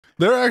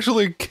They're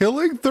actually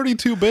killing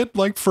 32-bit,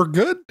 like, for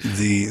good?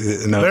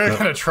 They're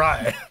gonna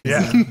try.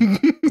 Yeah.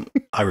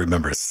 I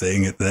remember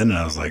saying it then, and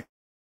I was like,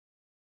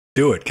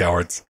 do it,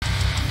 cowards.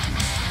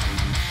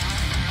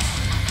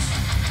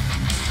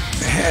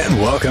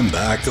 And welcome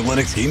back to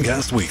Linux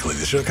Gamecast Weekly.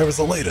 The show covers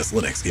the latest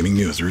Linux gaming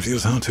news,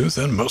 reviews, how-tos,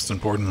 and most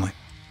importantly,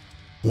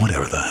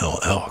 whatever the hell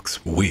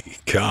else we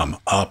come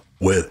up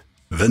with.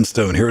 Vince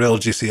Stone here at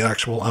LGC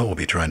Actual. I will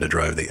be trying to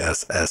drive the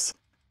SS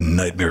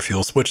Nightmare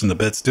Fuel, switching the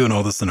bits, doing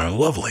all this in our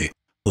lovely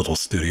little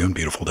studio in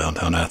beautiful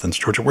downtown Athens,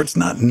 Georgia, where it's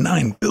not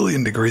 9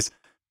 billion degrees,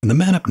 and the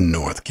man up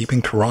north, keeping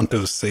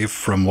Toronto safe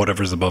from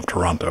whatever's above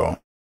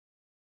Toronto.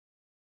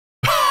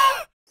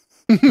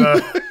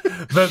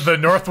 the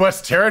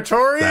Northwest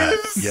Territories?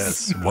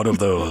 Yes, one of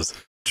those.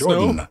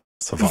 Jordan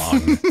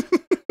Savong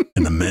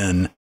and the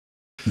men,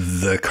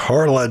 the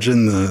car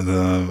legend,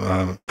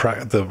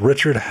 the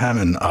Richard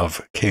Hammond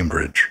of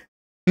Cambridge.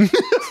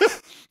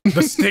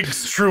 The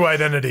Stig's true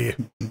identity.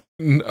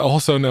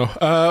 Also no.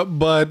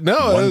 But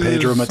no. One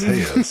Pedro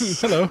Mateus.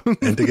 Hello.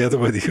 And together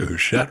with you,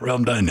 Shat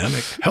Realm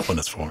Dynamic,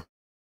 Helpless Form,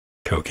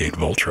 Cocaine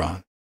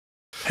Voltron.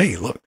 Hey,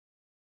 look.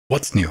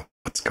 What's new?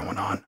 What's going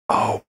on?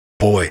 Oh,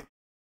 boy.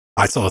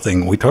 I saw a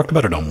thing. We talked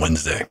about it on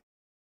Wednesday.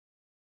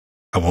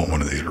 I want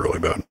one of these really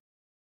bad.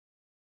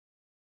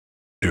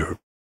 Dude,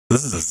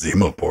 this is a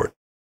Zima port.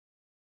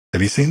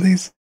 Have you seen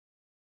these?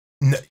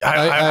 No,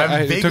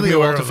 it took me a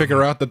while to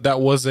figure out that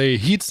was a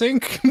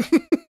heatsink.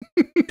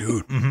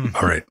 Dude,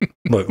 all right.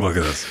 Look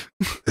at this.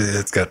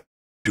 It's got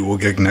dual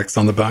gig NICs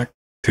on the back,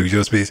 2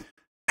 USBs,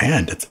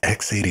 and it's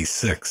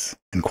x86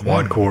 and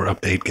quad core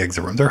up to 8 gigs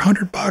of RAM. They're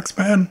 $100,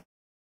 man.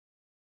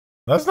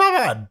 That's not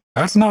bad.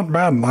 That's not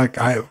bad. Like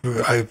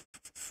I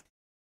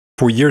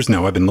for years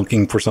now, I've been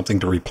looking for something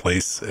to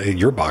replace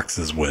your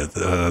boxes with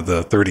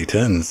the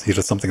 3010s. You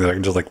know, something that I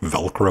can just like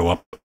Velcro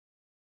up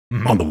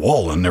on the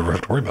wall and never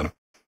have to worry about them.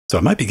 So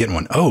I might be getting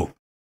one. Oh,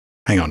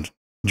 hang on.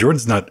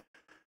 Jordan's not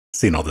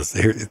seeing all this.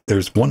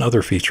 There's one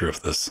other feature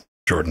of this,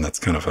 Jordan, that's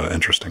kind of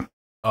interesting.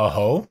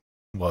 Oh,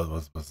 what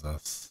was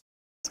this?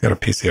 It's got a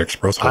PCI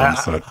Express hole on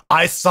the side.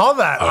 I saw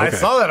that. Okay. I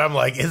saw that. I'm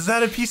like, is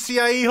that a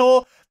PCIe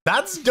hole?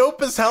 That's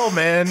dope as hell,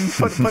 man.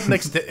 Put an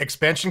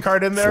expansion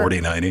card in there.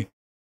 4090.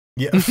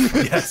 Yeah.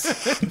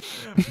 Yes.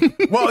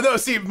 Well, no,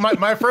 see,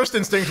 my first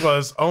instinct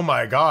was, oh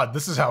my God,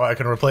 this is how I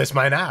can replace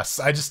my NAS.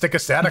 I just stick a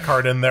SATA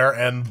card in there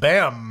and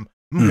bam,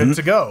 good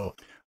to go.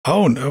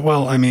 Oh, no,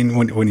 well, I mean,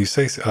 when you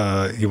say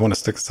you want to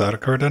stick a SATA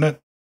card in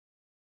it,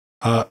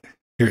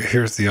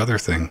 here's the other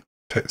thing.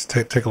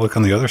 Take a look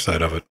on the other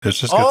side of it. It's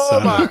just got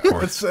SATA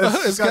ports.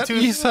 It's got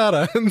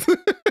eSATA.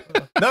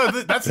 No,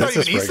 that's not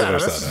even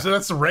eSATA.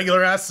 That's a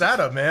regular ass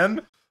SATA,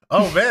 man.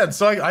 Oh man,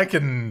 so I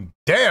can.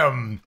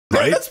 Damn,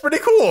 right? That's pretty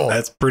cool.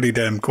 That's pretty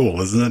damn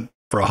cool, isn't it?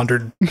 For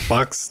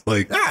 $100,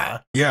 like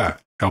yeah.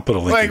 I'll put a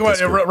link. Like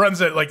what? It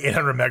runs at like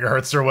 800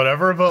 megahertz or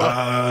whatever.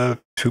 But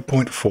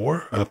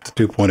 2.4 up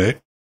to 2.8.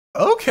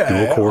 Okay.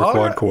 Dual core,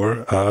 quad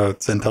core.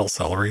 It's Intel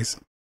Celery's.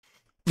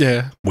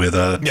 Yeah. With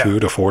 2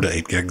 to 4 to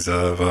 8 gigs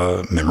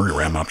of memory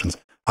RAM options.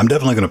 I'm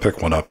definitely going to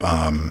pick one up.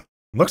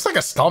 Looks like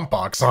a stomp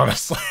box,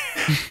 honestly.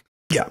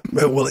 Yeah.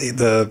 Well,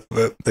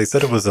 they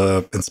said it was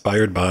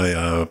inspired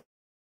by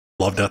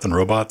Love, Death, and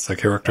Robots, a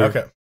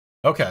character.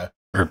 Okay.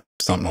 Or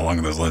something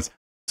along those lines.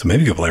 So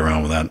maybe you'll play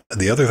around with that.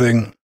 The other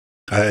thing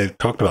I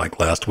talked about like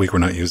last week,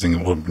 I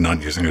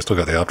still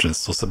got the option. It's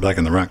still sit back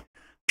in the rack.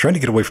 Trying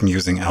to get away from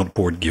using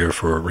outboard gear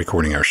for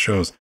recording our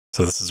shows.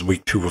 So this is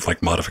week 2 of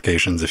like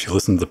modifications. If you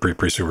listen to the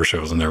pre-super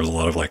shows, and there was a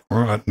lot of like,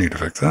 oh, I need to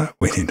fix that.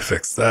 We need to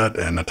fix that.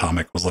 And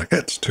Atomic was like,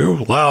 it's too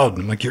loud.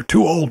 I'm like, you're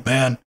too old,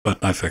 man.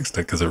 But I fixed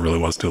it because it really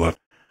was too loud.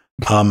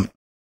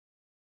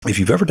 If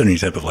you've ever done any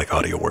type of like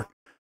audio work,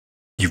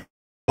 you've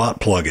bought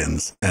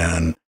plugins,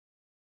 and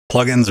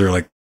plugins are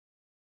like,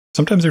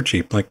 sometimes they're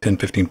cheap, like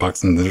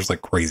 $10-15, and there's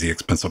like crazy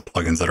expensive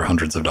plugins that are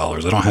hundreds of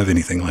dollars. I don't have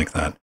anything like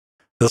that.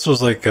 This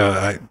was like,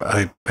 I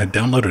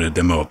downloaded a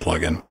demo of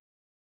plugin.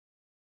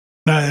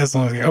 I was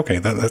like, okay,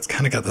 that's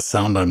kind of got the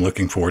sound I'm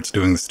looking for. It's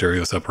doing the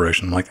stereo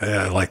separation. I'm like,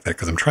 I like that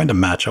because I'm trying to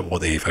match up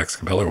what the Apex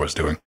compiler was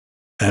doing.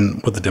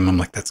 And with the demo, I'm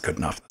like, that's good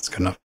enough. That's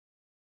good enough.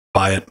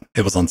 Buy it.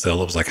 It was on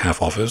sale. It was like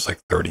half off. It was like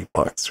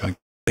 $30. Like,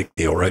 big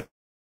deal, right?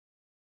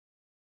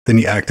 Then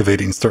you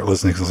activate it and start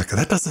listening. I was like,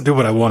 that doesn't do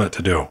what I want it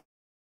to do.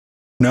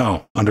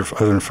 No, under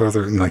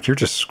further, like, you're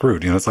just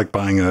screwed. You know, it's like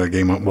buying a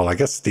game. Well, I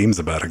guess Steam's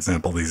a bad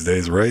example these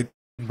days, right?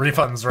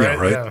 Refunds, right? Yeah,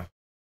 right. Yeah.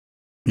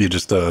 You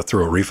just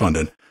throw a refund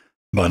in.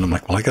 But I'm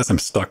like, well, I guess I'm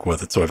stuck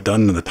with it. So I've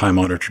done the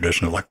time-honored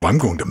tradition of like, well, I'm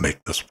going to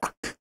make this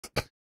work.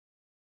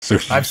 So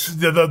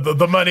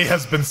the money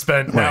has been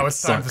spent. Right, now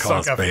it's time to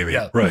suck up, baby.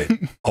 Yeah. Right,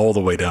 all the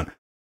way down.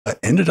 I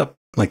ended up,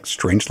 like,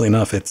 strangely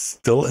enough, it's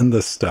still in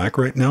the stack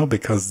right now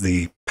because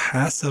the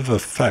passive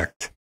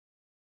effect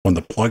when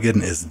the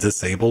plugin is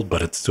disabled,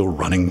 but it's still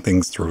running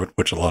things through it,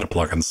 which a lot of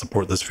plugins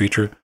support this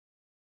feature,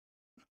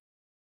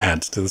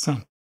 adds to the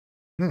sound.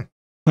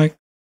 Like,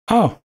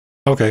 oh,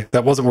 okay,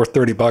 that wasn't worth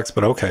 $30,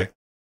 but okay.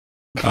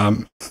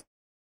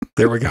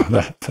 There we go.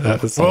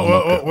 That's all.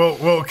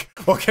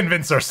 We'll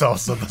convince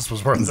ourselves that this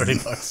was worth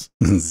 $30.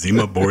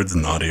 Zima boards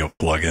and audio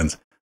plugins.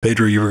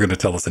 Pedro, you were going to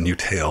tell us a new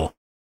tale.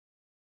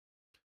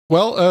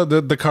 Well,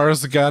 the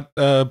cars got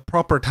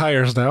proper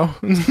tires now.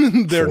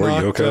 They're 4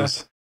 not.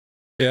 Yokos.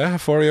 Yeah,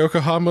 4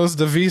 Yokohamas,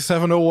 the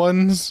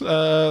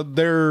V701s.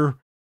 They're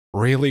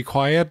really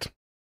quiet.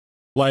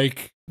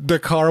 Like, the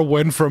car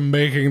went from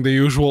making the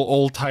usual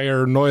old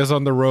tire noise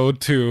on the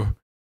road to,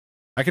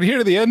 I can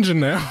hear the engine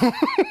now.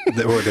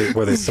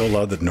 Were they so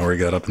loud that Nori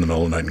got up in the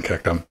middle of the night and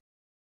kicked them?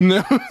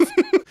 No,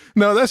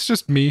 no, that's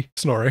just me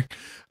snoring.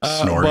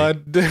 Snoring.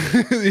 But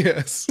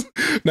yes,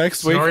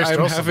 next week Snorri I'm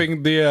Strossen.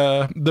 having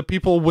the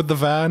people with the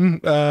van.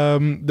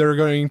 They're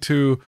going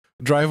to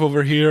drive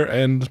over here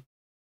and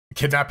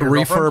Kidnap your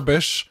girlfriend?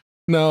 refurbish.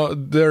 No,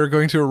 they're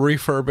going to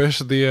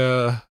refurbish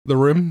the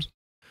rims,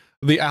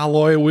 the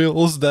alloy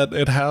wheels that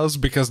it has,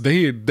 because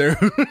they're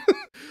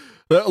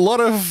a lot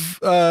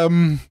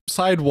of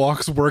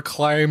sidewalks were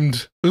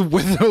climbed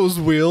with those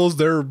wheels.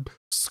 They're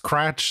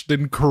scratched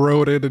and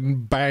corroded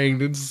and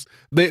banged.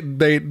 They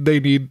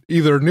need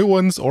either new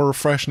ones or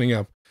freshening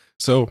up.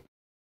 So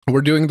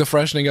we're doing the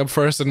freshening up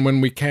first, and when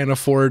we can't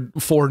afford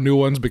 4 new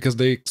ones because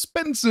they're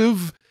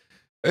expensive,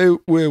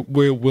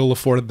 we'll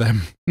afford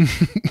them.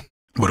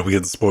 What do we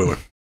get the spoiler?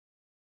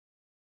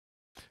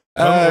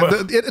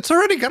 It's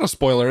already got a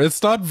spoiler.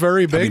 It's not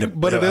very big, I mean,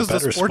 but it is the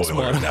better sports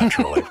spoiler, mod. When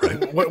naturally, right? are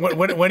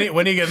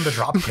you getting the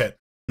drop kit?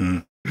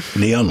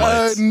 Neon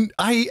lights.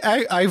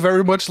 I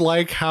very much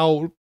like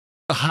how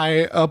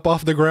high up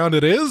off the ground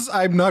it is.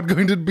 I'm not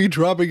going to be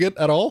dropping it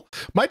at all.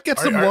 Might get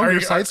some longer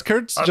side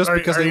skirts just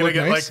because they look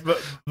nice. Like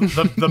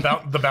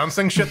the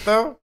bouncing shit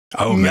though?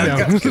 Oh man,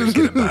 no. get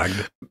it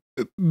bagged.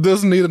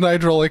 Doesn't need an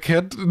hydraulic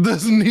kit.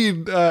 Doesn't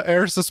need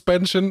air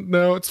suspension.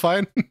 No, it's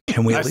fine.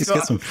 Can we I at least still-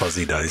 get some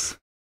fuzzy dice?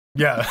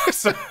 Yeah,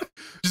 so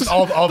just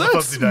all the That's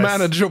fuzzy dice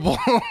manageable.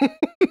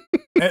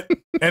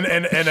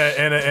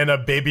 and a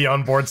baby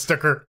on board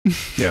sticker.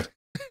 Yeah.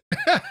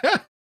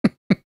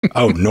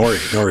 Oh, Nori,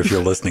 if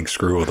you're listening,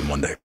 screw with them one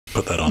day.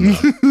 Put that on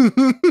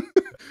the...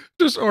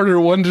 Just order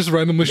one, just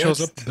randomly shows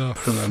Yes. up. The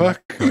Put them-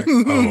 fuck?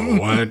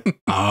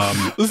 Oh,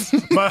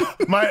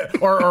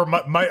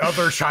 what? My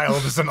other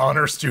child is an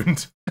honor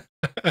student.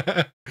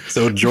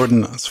 So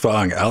Jordan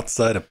Svang,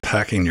 outside of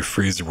packing your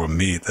freezer with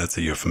meat, that's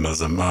a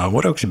euphemism.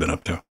 What else you been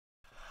up to?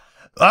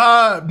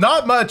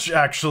 Not much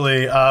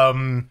actually.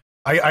 I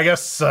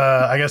guess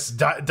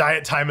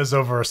diet time is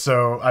over.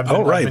 So I've been,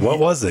 Oh, right. I've been What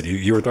was it?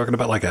 You were talking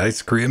about like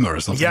ice cream or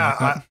something? Yeah, like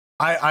that?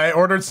 I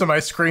ordered some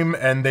ice cream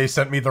and they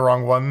sent me the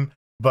wrong one,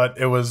 but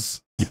it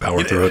was You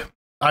powered through it.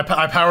 I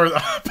powered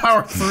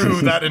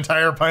through that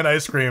entire pint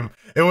ice cream.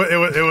 It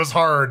was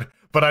hard,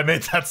 but I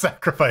made that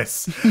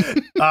sacrifice.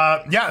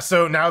 Yeah.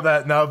 So now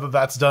that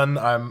that's done,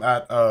 I'm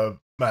at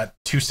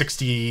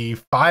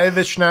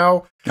 265-ish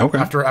now. Okay.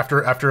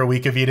 After a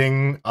week of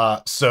eating.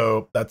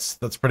 So that's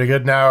pretty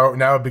good.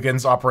 Now it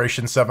begins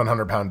Operation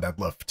 700-pound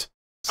deadlift.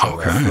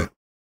 So Okay.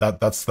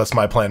 that's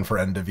my plan for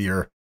end of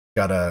year.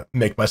 Gotta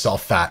make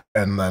myself fat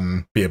and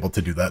then be able to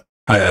do that.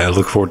 I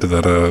look forward to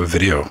that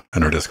video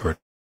in our Discord.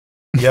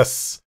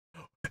 Yes.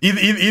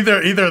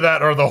 Either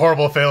that or the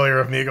horrible failure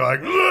of me going,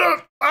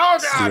 "Ugh, oh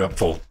Straight god." up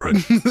full, right?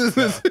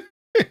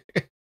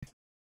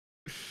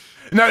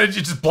 No, it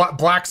just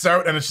blacks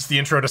out and it's just the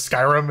intro to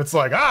Skyrim. It's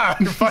like,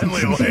 you're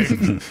finally awake.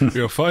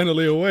 You're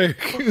finally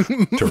awake.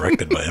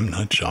 Directed by M.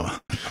 Night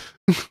Shyamalan.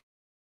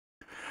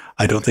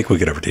 I don't think we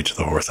could ever teach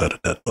the horse how to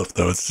deadlift,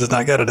 though. It's just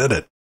not got it in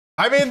it.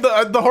 I mean,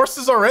 the horse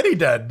is already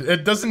dead.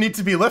 It doesn't need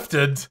to be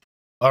lifted.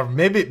 Or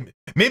maybe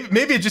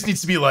it just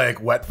needs to be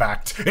like wet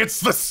fact. It's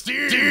the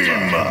steam.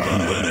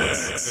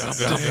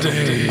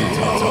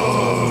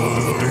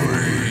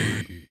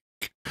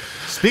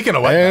 Speaking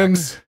of wet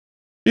facts.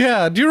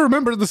 Yeah, do you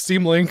remember the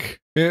Steam Link?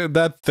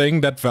 That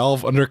thing that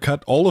Valve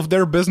undercut all of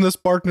their business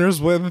partners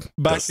with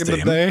back in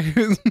the day?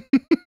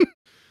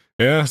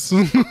 Yes.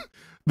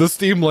 The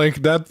Steam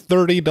Link, that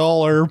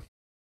 $30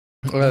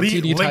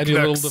 teeny tiny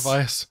little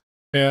device.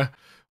 Yeah.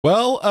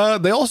 Well,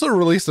 they also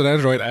released an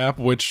Android app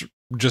which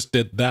just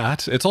did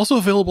that. It's also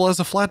available as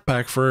a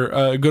Flatpak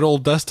for good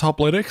old desktop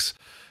Linux.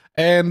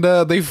 And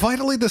they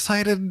finally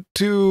decided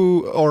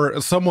to,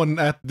 or someone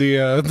at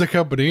the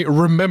company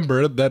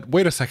remembered that,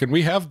 wait a second,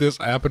 we have this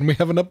app and we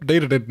haven't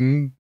updated it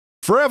in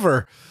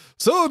forever.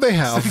 So they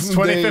have. Since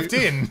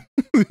 2015.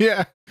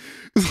 Yeah.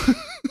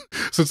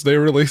 Since they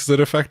released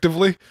it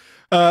effectively.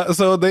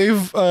 So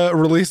they've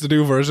released a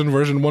new version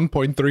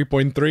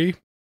 1.3.3.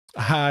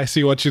 I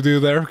see what you do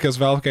there, because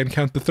Valve can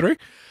count to 3.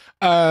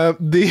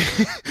 They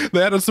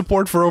added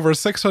support for over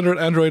 600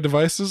 Android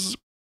devices.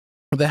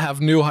 They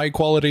have new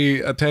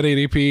high-quality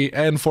 1080p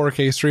and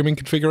 4K streaming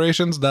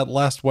configurations. That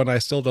last one, I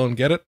still don't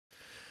get it.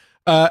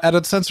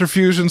 Added sensor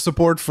fusion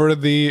support for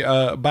the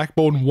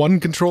Backbone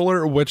 1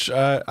 controller, which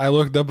I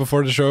looked up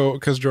before the show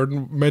because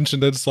Jordan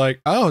mentioned it. It's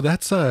like, oh,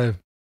 that's a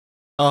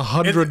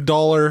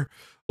 $100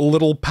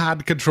 little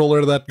pad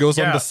controller that goes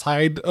on the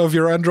side of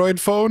your Android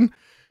phone.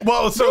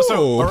 Well,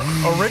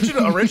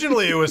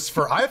 originally it was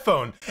for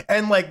iPhone,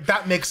 and like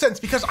that makes sense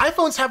because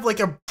iPhones have like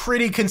a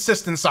pretty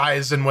consistent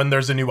size, and when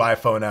there's a new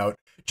iPhone out,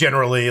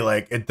 generally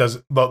like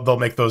they'll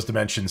make those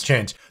dimensions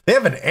change. They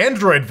have an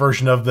Android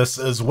version of this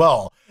as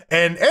well,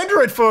 and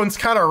Android phones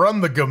kind of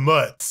run the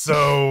gamut.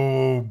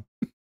 So,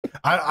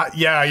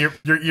 yeah,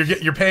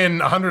 you're paying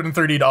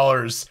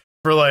 $130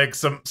 for like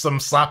some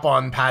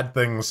slap-on pad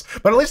things,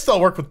 but at least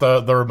they'll work with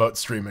the remote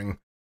streaming.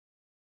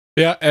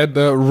 Yeah, and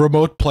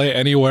remote play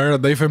anywhere.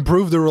 They've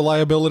improved the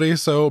reliability,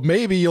 so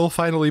maybe you'll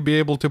finally be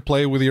able to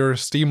play with your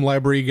Steam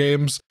library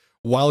games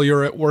while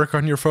you're at work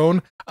on your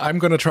phone. I'm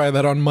gonna try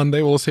that on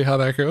Monday. We'll see how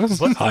that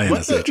goes.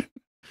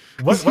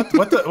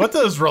 What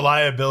does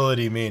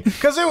reliability mean?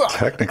 Because it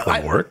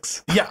technically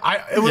works.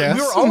 Yeah, we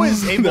were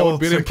always able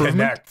to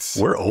connect.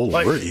 We're old.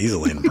 Like, we're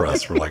easily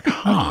impressed. We're like,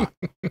 huh.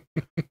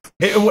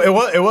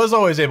 It was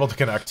always able to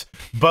connect,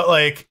 but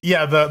like,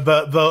 yeah,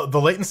 the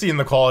latency and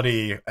the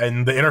quality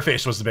and the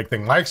interface was the big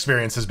thing. My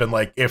experience has been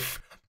like,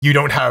 if you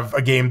don't have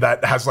a game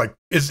that has like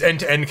is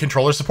end-to-end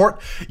controller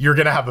support, you're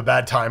gonna have a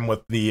bad time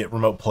with the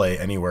remote play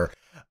anywhere.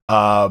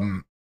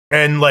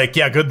 And like,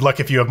 yeah, good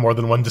luck if you have more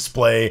than one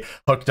display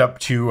hooked up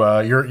to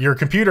your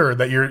computer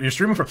that you're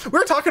streaming from. We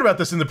were talking about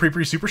this in the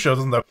pre super shows,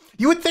 and though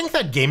you would think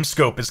that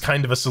GameScope is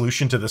kind of a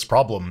solution to this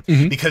problem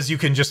because you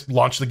can just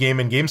launch the game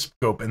in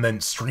GameScope and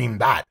then stream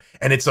that,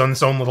 and it's on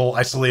its own little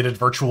isolated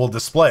virtual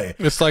display.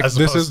 It's like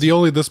this is the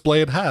only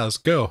display it has.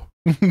 Go.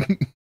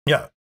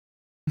 Yeah.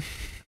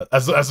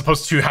 As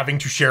opposed to having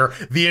to share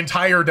the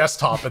entire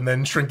desktop and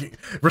then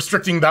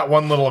restricting that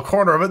one little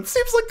corner of it.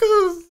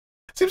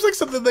 Seems like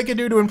something they could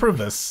do to improve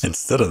this.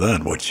 Instead of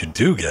that, what you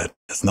do get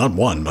is not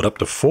one, but up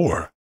to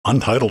 4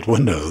 untitled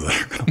windows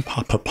that are going to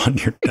pop up on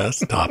your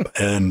desktop.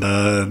 And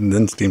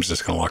then Steam's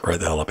just going to lock right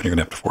the hell up, and you're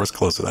going to have to force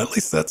close it. At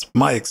least that's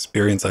my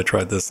experience. I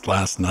tried this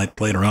last night,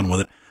 playing around with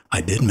it. I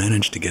did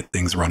manage to get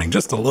things running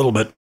just a little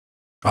bit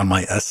on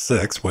my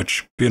S6,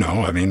 which, you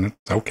know, I mean,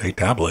 it's okay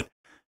tablet.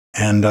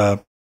 And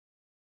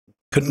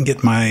couldn't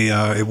get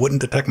my, it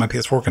wouldn't detect my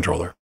PS4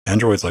 controller.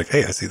 Android's like,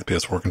 hey, I see the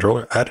PS4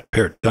 controller. Add it,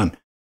 paired, done.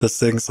 This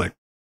thing's like,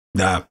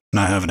 nah,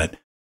 not having it.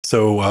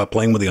 So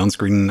playing with the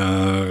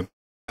on-screen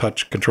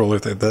touch controller,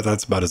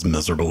 that's about as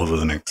miserable of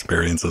an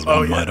experience as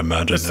one might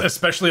imagine.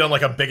 Especially on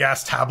like a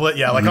big-ass tablet.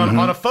 Yeah, like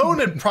on a phone,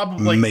 and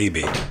probably like,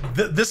 maybe.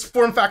 This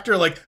form factor,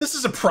 like, this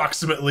is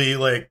approximately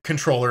like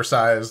controller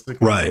sized.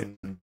 Right.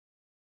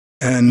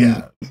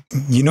 And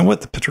you know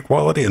what? The picture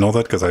quality and all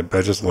that, because I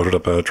just loaded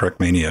up a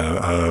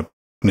Trackmania,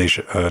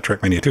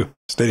 Trackmania 2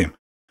 Stadium.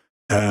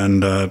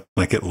 And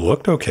like it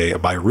looked okay,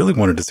 but I really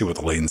wanted to see what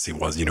the latency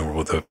was, you know,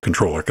 with the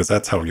controller, because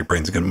that's how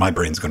my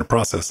brain's going to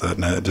process that,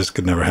 and it just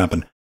could never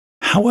happen.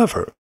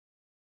 However,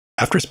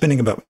 after spending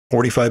about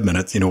 45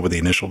 minutes, you know, with the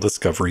initial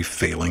discovery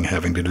failing,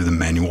 having to do the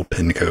manual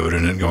pin code,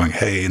 and it going,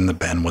 hey, and the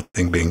bandwidth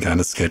thing being kind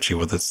of sketchy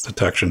with its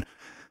detection,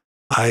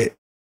 I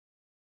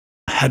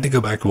had to go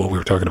back to what we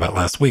were talking about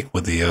last week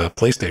with the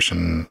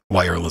PlayStation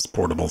wireless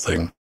portable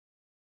thing.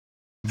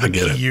 I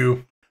get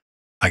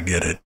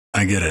it.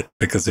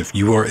 Because if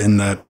you are in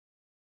that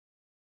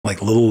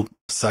like little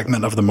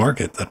segment of the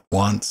market that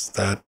wants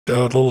that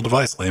little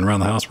device laying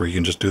around the house where you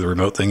can just do the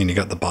remote thing and you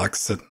got the box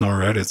sitting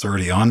already, it's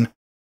already on,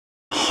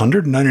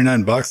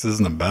 $199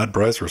 isn't a bad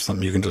price for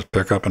something you can just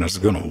pick up and it's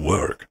going to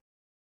work.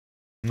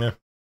 Yeah.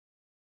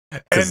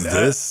 Because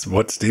this,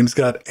 what Steam's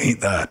got, ain't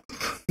that.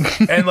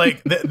 And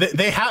like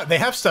they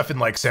have stuff in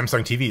like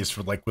Samsung TVs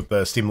for like with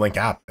the Steam Link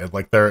app, and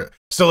like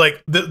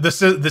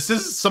this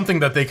is something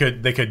that they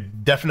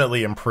could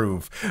definitely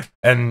improve.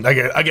 And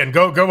again,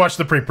 go watch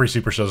the pre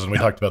super shows, and we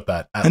talked about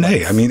that. And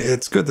hey, I mean,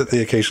 it's good that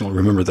they occasionally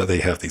remember that they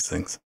have these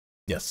things.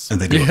 Yes,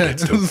 and they do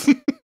updates to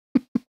them.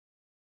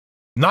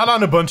 Not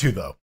on Ubuntu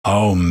though.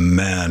 Oh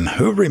man,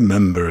 who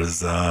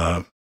remembers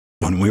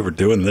when we were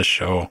doing this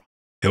show?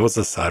 It was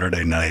a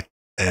Saturday night.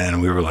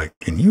 And we were like,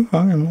 can you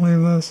fucking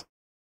believe this?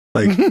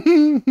 Like,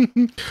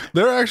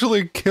 they're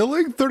actually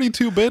killing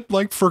 32-bit,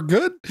 like, for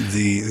good?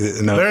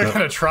 They're going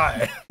to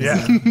try.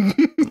 Yeah.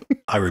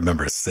 I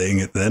remember saying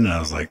it then, and I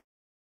was like,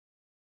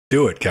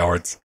 do it,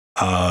 cowards.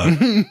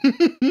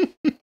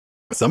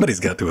 Somebody's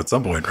got to at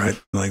some point, right?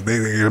 Like,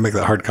 they're going to make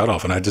that hard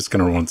cutoff, and I just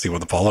kind of want to see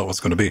what the fallout was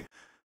going to be.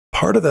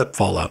 Part of that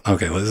fallout,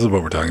 okay, this is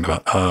what we're talking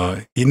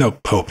about. You know,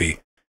 Popey,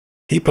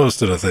 he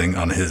posted a thing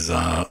on his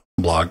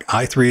blog,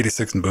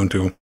 i386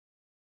 Ubuntu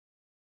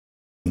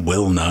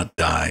will not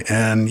die.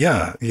 And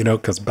yeah, you know,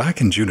 because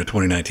back in June of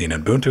 2019,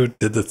 Ubuntu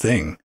did the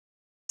thing.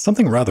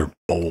 Something rather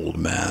bold,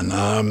 man.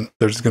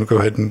 They're just going to go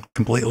ahead and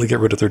completely get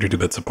rid of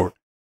 32-bit support.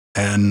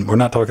 And we're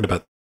not talking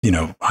about, you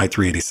know,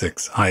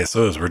 i386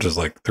 ISOs. We're just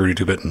like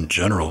 32-bit in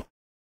general.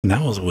 And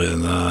that was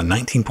with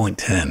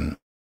 19.10.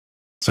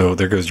 So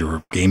there goes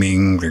your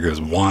gaming, there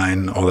goes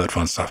wine, all that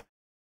fun stuff.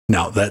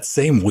 Now, that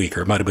same week,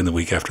 or it might have been the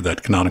week after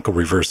that, canonical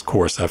reverse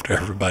course after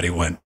everybody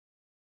went,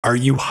 are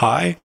you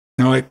high?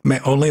 You know,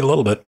 like, only a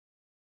little bit.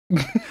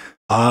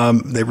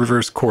 They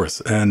reversed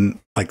course, and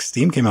like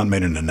Steam came out and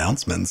made an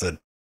announcement and said,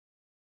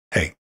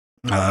 hey,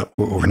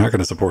 we're not going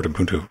to support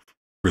Ubuntu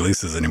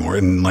releases anymore.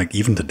 And like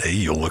even today,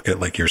 you'll look at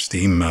like your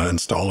Steam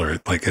installer.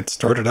 Like it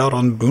started out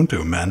on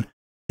Ubuntu, man.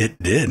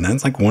 It did, and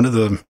that's like one of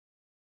the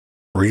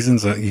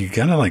reasons that you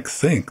gotta like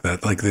think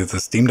that like the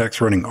Steam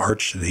Deck's running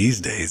Arch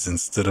these days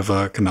instead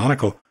of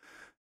Canonical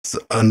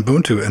on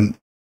Ubuntu, and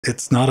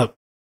it's not a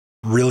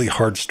really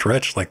hard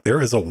stretch. Like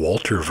there is a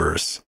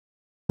Walterverse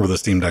where the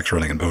Steam Deck's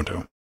running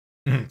Ubuntu,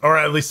 or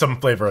at least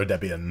some flavor of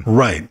Debian,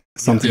 right?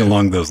 Something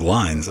along those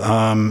lines.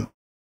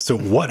 So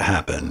what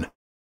happened?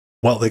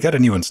 Well, they got a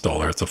new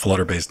installer. It's a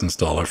Flutter-based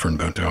installer for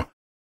Ubuntu,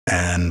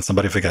 and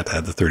somebody forgot to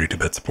add the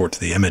 32-bit support to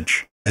the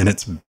image, and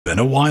it's been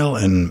a while.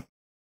 And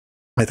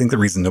I think the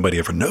reason nobody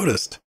ever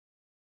noticed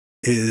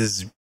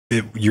is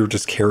you're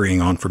just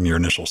carrying on from your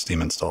initial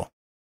Steam install.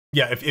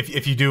 Yeah,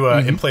 if you do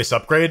an in-place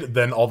upgrade,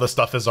 then all the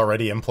stuff is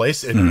already in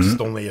place. It just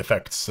only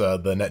affects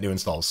the net new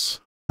installs.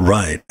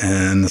 Right,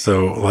 and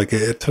so like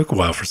it took a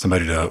while for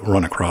somebody to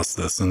run across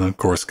this, and of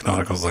course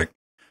Canonical's like,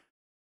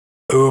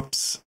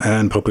 oops,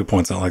 and Popey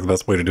points out like the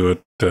best way to do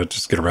it to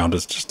just get around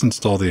is just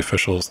install the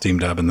official Steam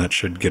Deb, and that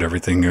should get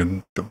everything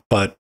in.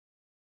 But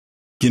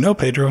you know,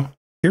 Pedro,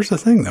 here's the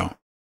thing though.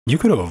 You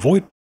could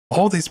avoid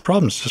all these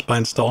problems just by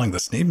installing the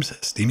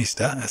Steamy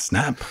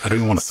Snap. I don't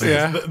even want to say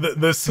it.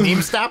 The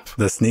Steam Snap?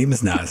 The Steam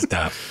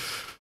Snap.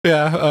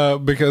 Yeah,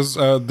 because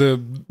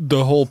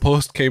the whole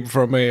post came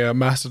from a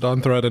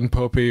Mastodon thread, and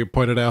Popey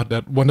pointed out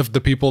that one of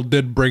the people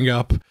did bring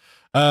up,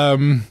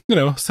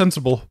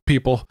 sensible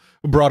people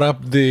brought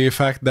up the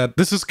fact that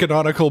this is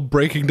Canonical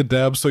breaking the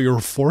deb, so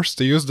you're forced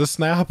to use the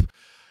snap.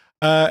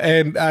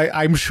 And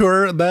I'm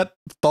sure that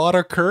thought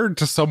occurred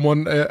to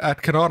someone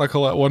at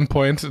Canonical at one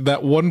point,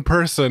 that one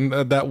person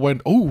that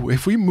went, oh,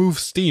 if we move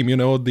Steam,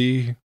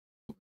 the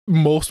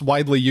most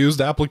widely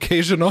used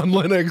application on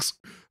Linux,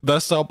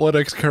 desktop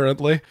Linux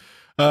currently,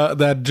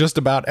 that just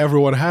about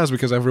everyone has,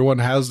 because everyone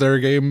has their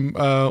game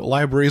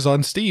libraries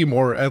on Steam,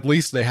 or at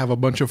least they have a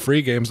bunch of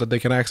free games that they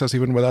can access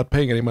even without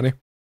paying any money.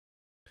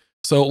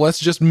 So let's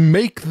just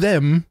make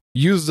them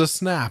use the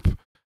snap.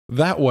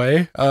 That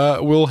way,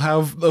 we'll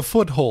have the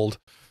foothold.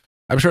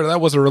 I'm sure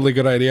that was a really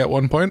good idea at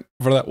one point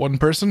for that one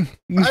person.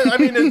 I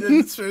mean,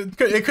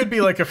 it could be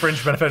like a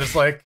fringe benefit. It's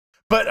like,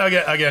 but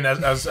again,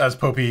 as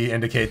Popey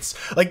indicates,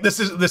 like this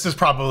is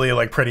probably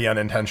like pretty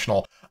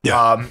unintentional.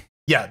 Yeah.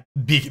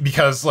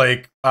 Because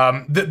like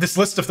this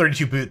list of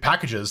 32-bit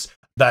packages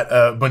that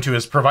Ubuntu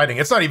is providing,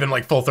 it's not even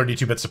like full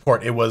 32-bit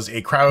support. It was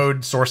a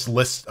crowdsourced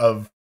list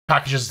of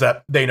packages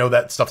that they know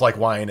that stuff like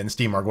Wine and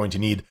Steam are going to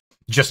need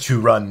just to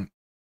run.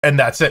 And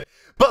that's it.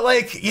 But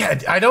like, yeah,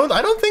 I don't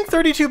think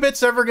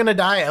 32-bit's ever gonna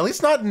die, at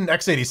least not in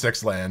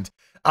x86 land.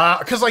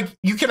 Because like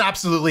you can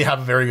absolutely have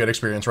a very good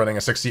experience running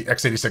a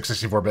x86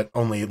 64-bit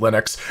only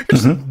Linux. You're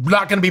just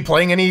not gonna be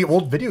playing any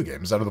old video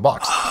games out of the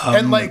box.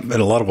 And like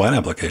a lot of Wine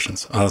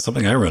applications.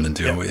 Something I run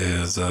into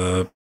is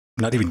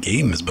not even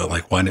games, but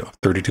like Wine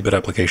 32-bit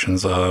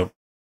applications for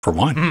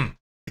Wine.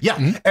 Yeah,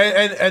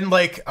 and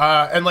like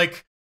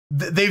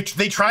They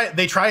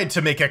tried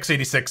to make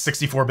x86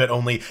 64-bit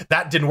only.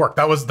 That didn't work.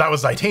 That was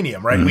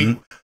Titanium, right?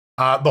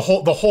 The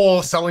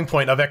whole selling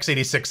point of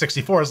x86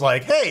 64 is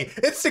like, hey,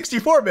 it's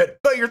 64-bit,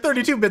 but your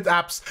 32-bit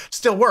apps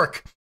still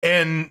work.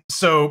 And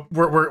so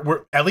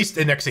we're at least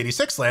in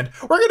x86 land,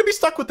 we're going to be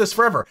stuck with this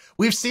forever.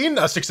 We've seen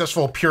a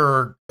successful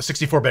pure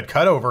 64-bit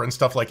cutover and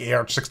stuff like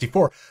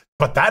AR64,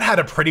 but that had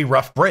a pretty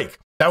rough break.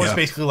 That was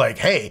basically like,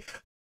 hey,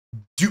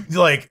 in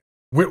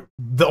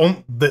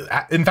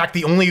fact,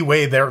 the only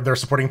way they're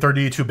supporting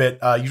 32-bit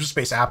user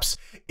space apps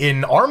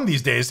in ARM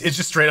these days is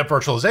just straight up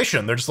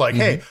virtualization. They're just like,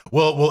 hey,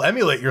 we'll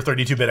emulate your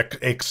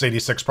 32-bit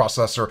x86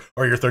 processor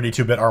or your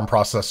 32-bit ARM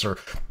processor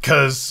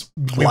because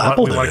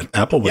Apple did it.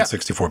 Apple went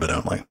 64-bit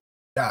only.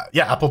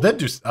 Yeah, Apple did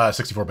do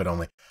 64-bit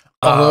only.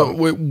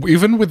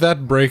 Even with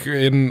that break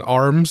in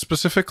ARM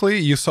specifically,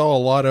 you saw a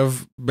lot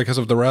of, because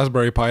of the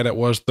Raspberry Pi that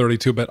was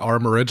 32-bit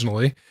ARM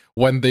originally,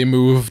 when they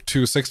moved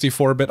to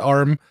 64-bit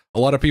ARM, a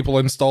lot of people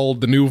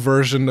installed the new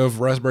version of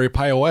Raspberry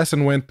Pi OS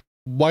and went,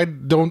 why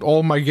don't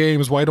all my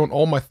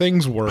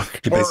things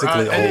work?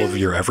 Basically, all of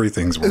your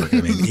everything's work.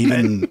 I mean,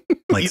 even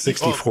like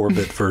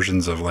 64-bit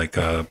versions of like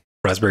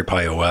Raspberry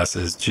Pi OS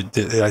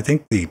I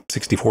think the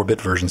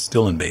 64-bit version's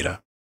still in beta.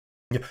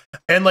 Yeah.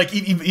 And like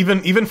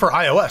even for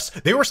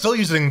iOS, they were still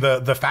using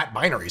the fat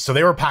binary, so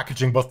they were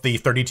packaging both the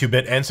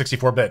 32-bit and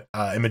 64-bit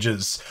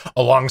images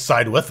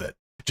alongside with it,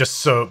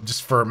 just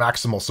for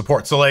maximal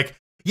support. So like,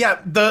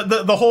 yeah,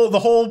 the whole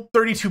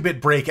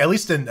 32-bit break, at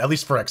least for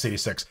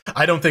x86,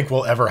 I don't think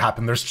will ever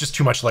happen. There's just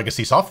too much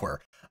legacy software.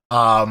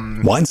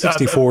 Wine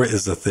 64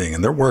 is the thing,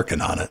 and they're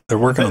working on it. They're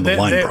working on the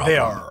Wine problem. They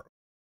are,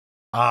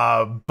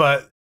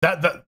 but.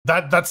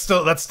 That's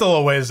still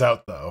a ways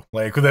out though.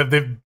 Like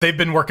they've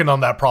been working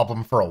on that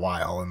problem for a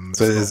while, and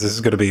so this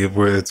is going to be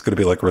where it's going to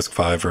be like Risk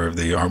 5 or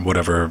the ARM,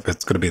 whatever.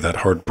 It's going to be that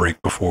hard break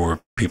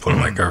before people are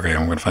like, okay,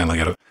 I'm going to finally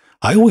get it.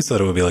 I always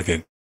thought it would be like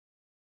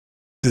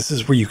this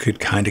is where you could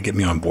kind of get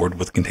me on board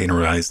with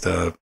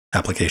containerized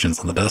applications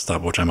on the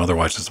desktop, which I'm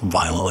otherwise just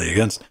violently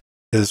against,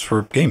 is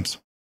for games.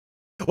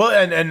 Well,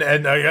 and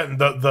again,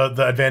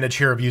 the advantage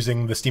here of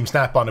using the Steam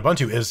Snap on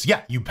Ubuntu is,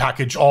 yeah, you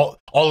package all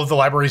of the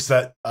libraries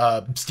that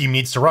Steam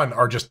needs to run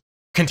are just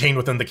contained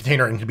within the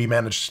container and can be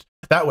managed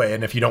that way.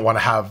 And if you don't want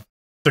to have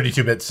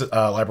 32-bit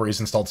libraries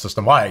installed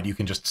system-wide, you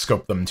can just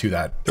scope them to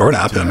that. Or an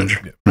app image.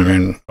 I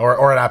mean,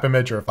 or an app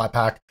image or a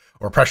Flatpak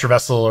or a pressure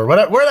vessel or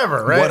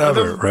whatever, right?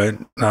 Whatever, right?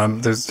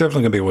 There's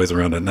definitely going to be ways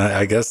around it. And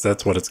I guess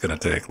that's what it's going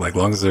to take. Like,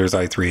 long as there's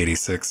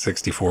i386,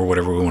 64,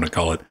 whatever we want to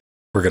call it,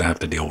 we're going to have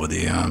to deal with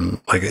the,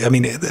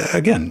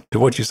 again, to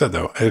what you said,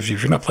 though, if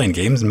you're not playing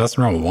games and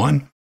messing around with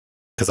one,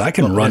 because I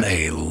can run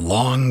a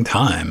long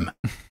time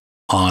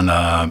on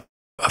a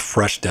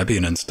fresh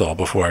Debian install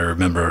before I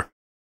remember,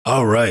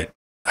 oh, right,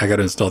 I got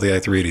to install the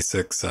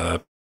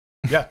i386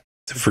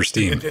 for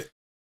Steam.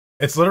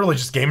 It's literally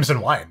just games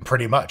and wine,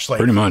 pretty much. Like,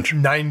 pretty much.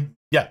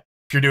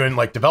 If you're doing,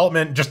 like,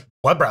 development, just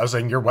web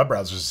browsing, your web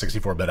browser is a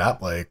 64-bit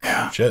app, like,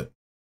 shit.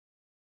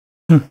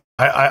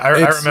 I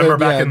remember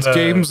back in the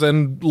games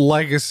and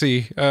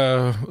legacy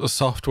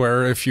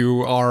software. If you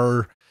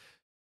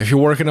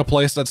work in a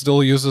place that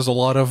still uses a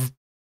lot of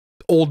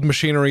old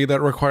machinery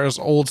that requires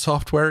old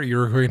software,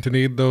 you're going to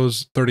need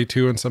those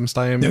 32 and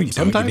sometimes you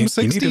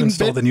need to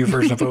install the new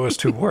version of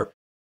OS2 Warp.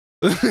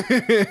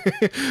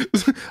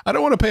 I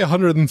don't want to pay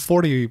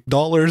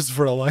 $140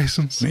 for a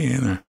license. Me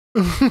either.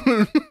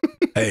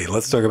 Hey,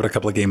 let's talk about a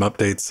couple of game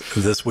updates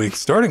this week,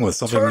 starting with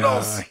something.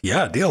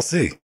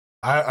 DLC.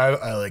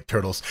 I like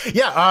Turtles.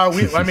 Yeah,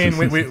 we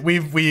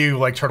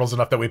like Turtles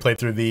enough that we played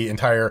through the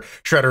entire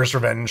Shredder's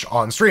Revenge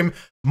on stream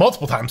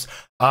multiple times.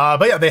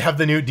 But yeah, they have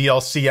the new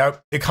DLC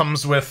out. It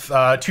comes with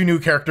 2 new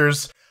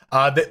characters.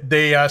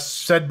 They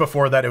said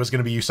before that it was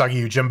going to be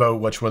Usagi Yojimbo,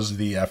 which was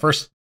the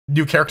first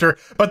new character,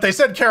 but they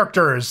said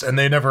characters and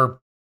they never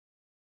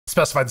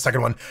specified the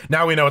second one.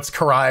 Now we know it's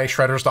Karai,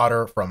 Shredder's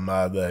daughter from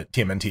the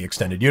TMNT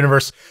extended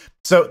universe.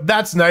 So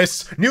that's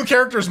nice. New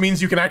characters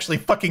means you can actually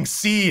fucking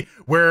see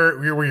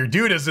where your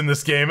dude is in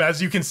this game.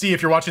 As you can see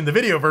if you're watching the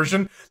video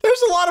version,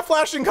 there's a lot of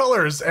flashing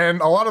colors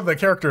and a lot of the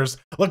characters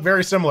look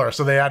very similar.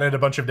 So they added a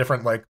bunch of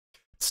different like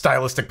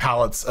stylistic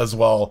palettes as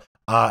well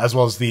as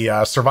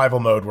the survival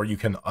mode where you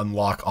can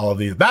unlock all of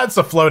these. That's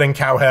a floating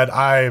cow head.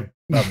 I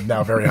am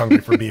now very hungry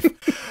for beef.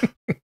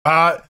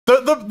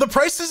 The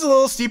price is a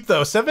little steep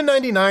though.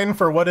 $7.99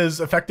 for what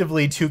is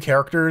effectively 2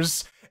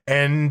 characters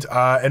and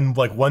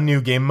like 1 new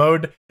game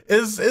mode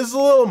is a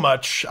little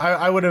much.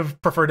 I would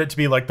have preferred it to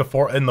be like the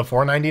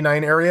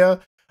 $4.99 area.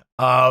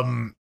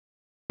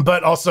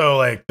 But also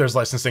like there's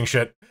licensing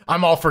shit.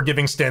 I'm all for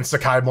giving Stan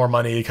Sakai more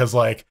money because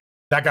like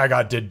that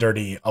guy did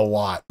dirty a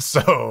lot.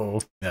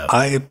 So yeah.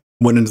 I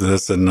went into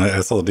this and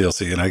I saw the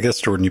DLC, and I guess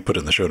Jordan, you put it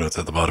in the show notes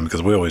at the bottom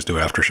because we always do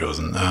after shows,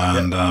 and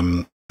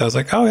I was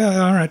like, oh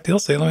yeah, all right,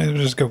 DLC. Let me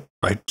just go.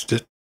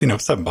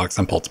 $7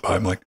 on Pulse Buy.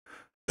 I'm like,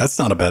 that's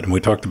not a bad. And we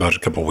talked about it a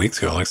couple of weeks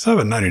ago. Like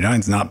 $7.99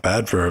 is not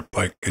bad for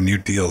like a new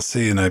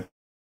DLC. And I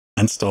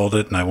installed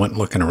it and I went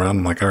looking around.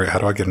 I'm like, all right, how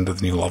do I get into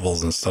the new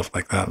levels and stuff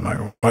like that? I'm like,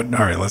 what?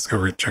 All right, let's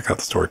go check out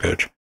the story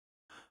page.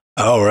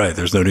 Oh right,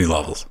 there's no new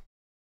levels.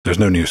 There's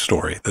no new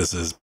story. This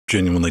is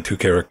genuinely 2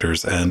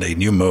 characters and a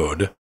new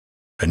mode,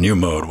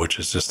 which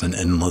is just an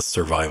endless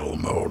survival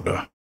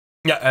mode.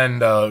 Yeah,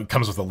 and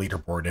comes with a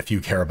leaderboard if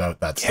you care about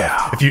that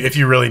stuff. If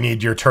you really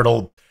need your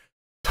turtle.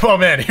 Oh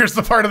man, here's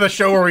the part of the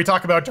show where we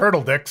talk about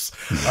turtle dicks.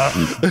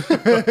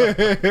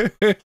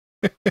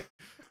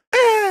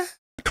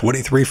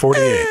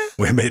 2348.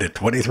 We made it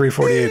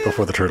 2348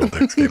 before the turtle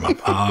dicks came up.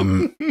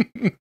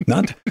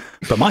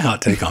 But my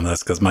hot take on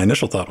this, because my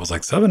initial thought was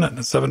like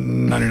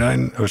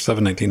 $7.99 or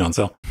 $7.19 on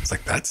sale. It's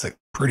like that's a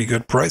pretty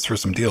good price for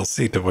some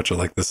DLC. To which you're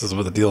like, this is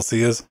what the DLC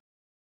is.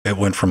 It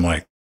went from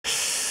like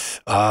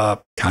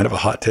kind of a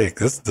hot take.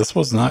 This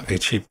was not a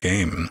cheap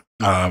game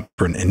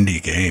for an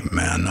indie game,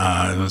 man.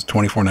 It was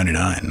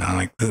 $24.99. I'm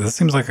like, this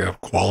seems like a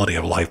quality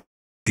of life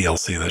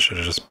DLC that should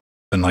have just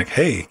been like,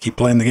 hey, keep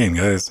playing the game,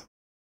 guys.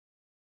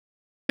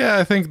 Yeah,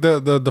 I think the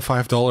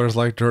 $5,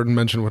 like Jordan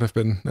mentioned, would have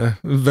been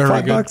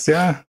very good. $5,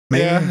 yeah,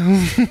 maybe.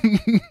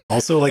 Yeah.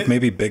 Also, like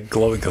maybe big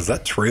glowing, because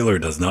that trailer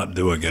does not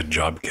do a good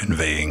job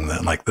conveying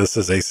that. Like this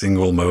is a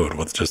single mode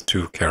with just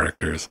 2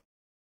 characters.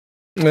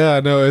 Yeah,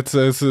 no, it's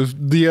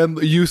the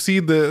end. You see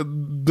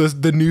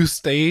the new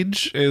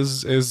stage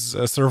is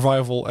a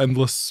survival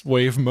endless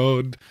wave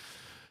mode.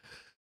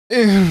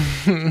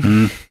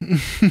 I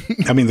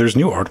mean, there's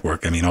new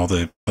artwork. I mean, all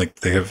the like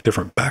they have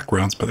different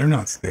backgrounds, but they're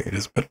not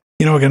stages. But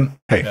again,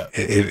 hey,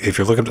 if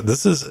you're looking,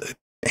 this is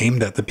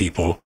aimed at the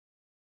people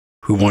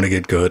who want to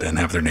get good and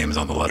have their names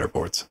on the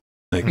letterboards.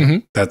 Like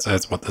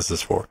that's what this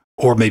is for.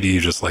 Or maybe you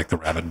just like the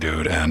rabbit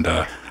dude, and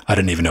I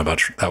didn't even know about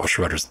that was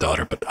Shredder's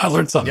daughter, but I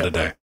learned something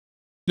today.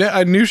 Yeah,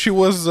 I knew she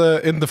was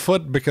in the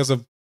foot because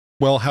of,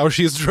 well, how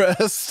she's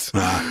dressed.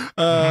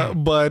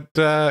 But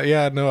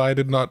yeah, no, I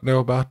did not know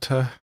about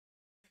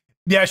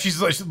Yeah,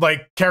 she's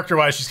like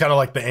character-wise, she's kind of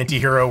like the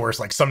anti-hero, where it's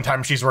like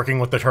sometimes she's working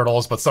with the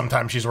turtles, but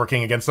sometimes she's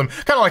working against them.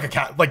 Kind of like a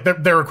cat, like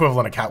their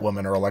equivalent of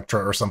Catwoman or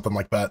Elektra or something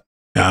like that.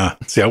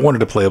 See, I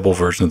wanted a playable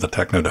version of the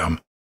Technodome.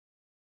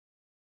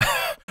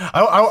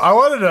 I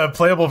wanted a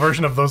playable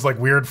version of those like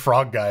weird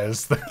frog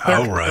guys.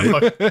 Oh,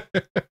 right.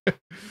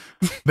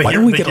 Why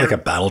don't we get like a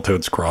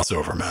Battletoads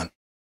crossover, man?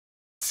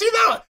 See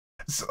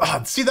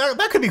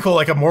that could be cool,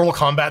 like a Mortal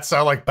Kombat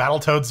style, like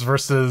Battletoads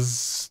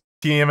versus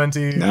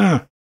TMNT.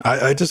 Yeah,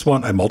 I just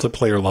want a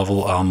multiplayer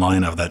level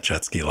online of that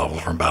jet ski level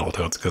from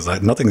Battletoads, because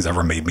nothing's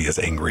ever made me as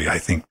angry, I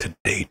think, to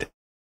date.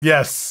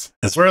 Yes,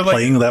 as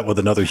playing that with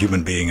another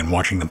human being and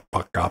watching them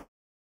fuck up.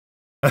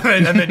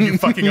 and then you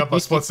fucking up a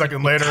split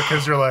second later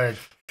because you're like,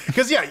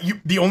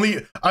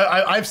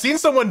 I've seen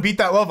someone beat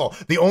that level.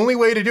 The only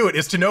way to do it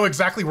is to know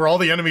exactly where all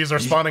the enemies are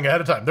spawning ahead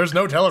of time. There's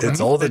no telling.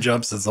 It's all the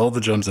jumps,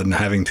 and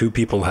having two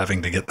people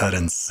having to get that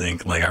in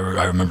sync. Like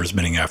I remember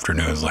spending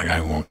afternoons like,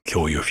 I won't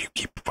kill you if you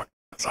keep fucking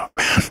this up,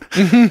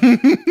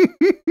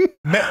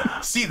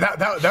 man. See,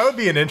 that would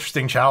be an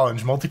interesting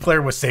challenge.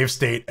 Multiplayer with save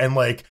state, and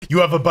like you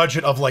have a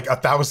budget of like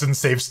 1,000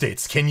 save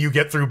states. Can you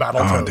get through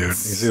Battletoads? Oh, dude, you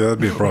see, that'd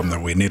be a problem.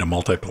 That we need a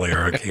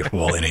multiplayer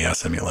capable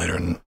NES emulator,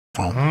 and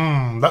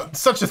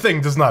such a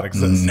thing does not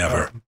exist.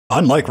 Never.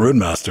 Unlike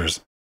Runemasters.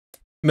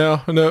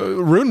 No,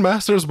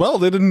 Runemasters. Well,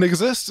 they didn't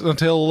exist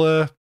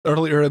until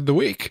earlier in the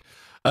week.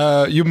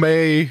 You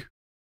may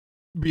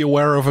be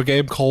aware of a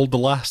game called The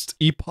Last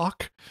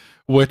Epoch,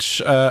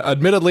 which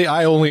admittedly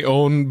I only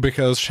own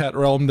because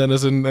Chatrealm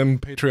Denizen and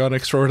Patreon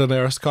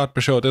extraordinaire Scott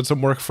Bichot did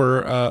some work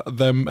for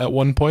them at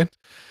one point.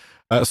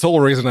 Sole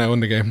reason I own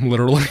the game,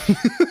 literally.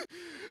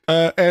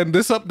 And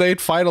this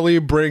update finally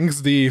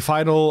brings the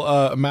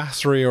final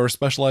mastery or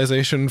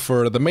specialization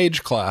for the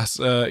mage class.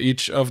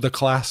 Each of the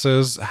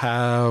classes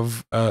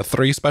have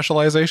 3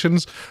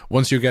 specializations.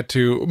 Once you get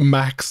to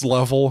max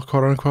level,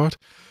 quote unquote,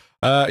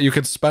 you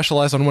can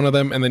specialize on one of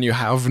them, and then you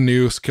have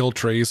new skill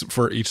trees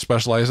for each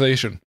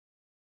specialization.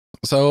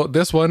 So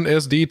this one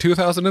is the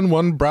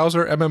 2001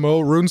 browser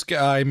MMO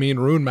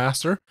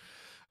Runemaster.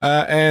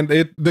 And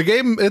the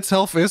game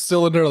itself is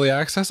still in early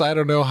access. I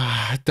don't know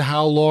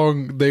how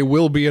long they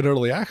will be in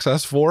early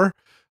access for,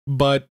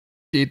 but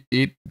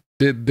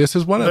this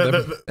is one of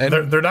them.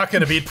 They're not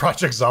going to beat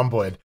Project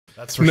Zomboid.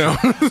 That's for sure.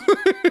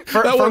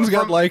 That one's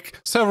got like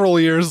several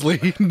years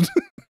lead.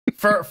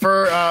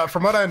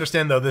 From what I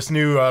understand, though, this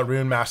new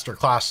Runemaster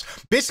class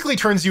basically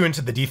turns you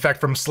into the defect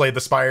from Slay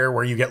the Spire,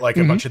 where you get like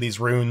a bunch of these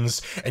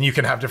runes, and you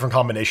can have different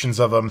combinations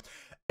of them.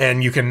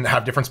 And you can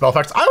have different spell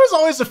effects. I was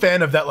always a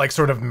fan of that, like,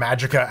 sort of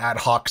Magicka ad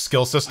hoc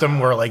skill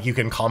system where, like, you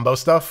can combo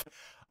stuff.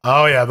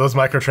 Oh, yeah, those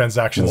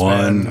microtransactions,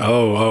 man.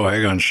 Oh,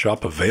 hang on.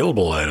 Shop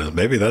available items.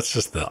 Maybe that's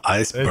just the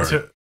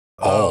iceberg.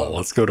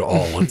 Let's go to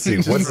all. Let's see.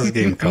 What's this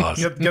game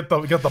cost? Get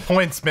the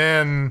points,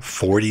 man.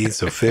 40,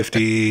 so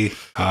 50,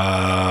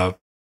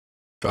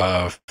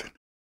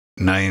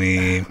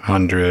 90,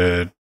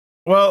 100.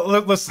 Well,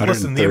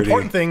 listen. The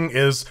important thing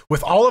is,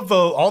 with all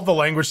the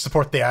language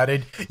support they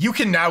added, you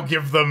can now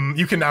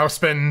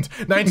spend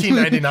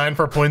 $19.99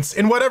 for points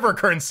in whatever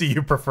currency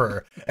you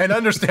prefer, and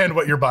understand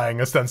what you're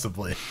buying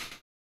ostensibly.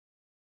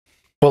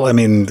 Well, I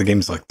mean, the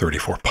game's like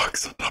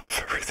 $34 on top of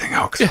everything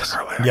else. Yes.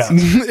 Yeah.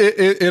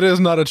 It is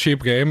not a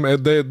cheap game.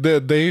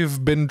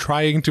 They've been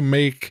trying to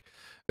make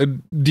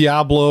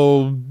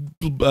Diablo.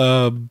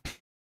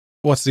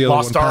 What's the other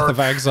Lost one? Ark. Path of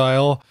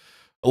Exile.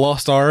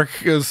 Lost Ark,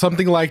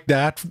 something like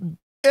that, and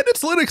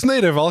it's Linux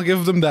native. I'll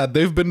give them that.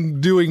 They've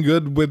been doing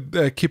good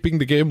with keeping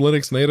the game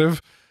Linux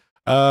native,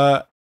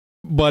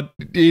 but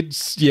it's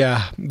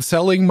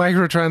selling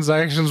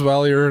microtransactions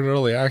while you're in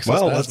early access.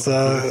 Well, that's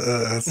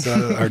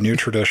our new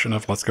tradition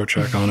of let's go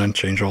check on and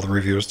change all the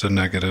reviews to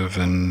negative,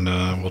 and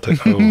we'll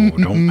take.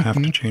 Don't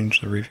have to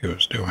change the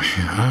reviews, do we?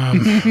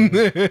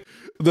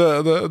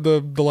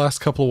 The last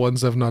couple of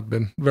ones have not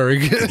been very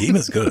good. The game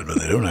is good, but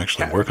they don't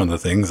actually work on the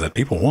things that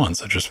people want,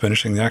 such as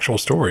finishing the actual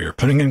story or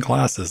putting in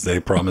classes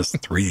they promised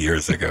 3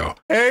 years ago.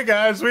 Hey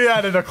guys, we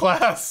added a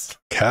class.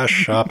 Cash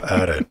shop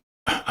added.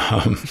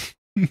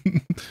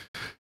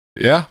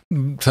 Yeah,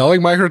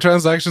 selling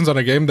microtransactions on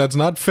a game that's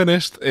not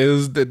finished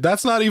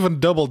that's not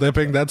even double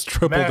dipping, that's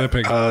triple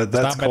dipping.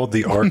 That's called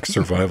the Ark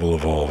Survival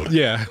Evolved.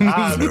 Yeah.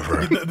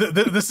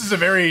 This is a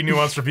very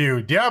nuanced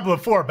review. Diablo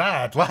 4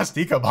 bad, Last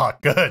Epoch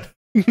good.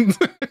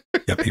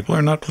 Yeah, people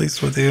are not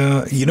pleased with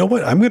the you know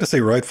what, I'm going to say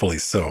rightfully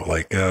so.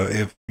 Like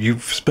if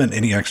you've spent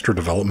any extra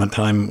development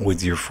time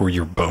with for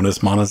your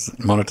bonus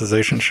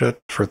monetization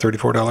shit for a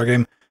 $34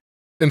 game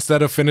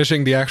instead of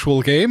finishing the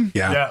actual game,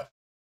 yeah.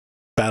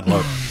 Bad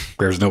luck.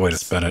 There's no way to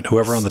spend it.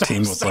 Whoever on the team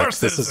was like,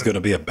 this is going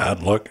to be a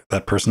bad look.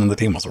 That person on the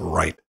team was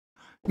right.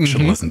 We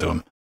should listen to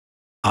him.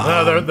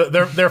 No,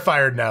 they're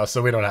fired now,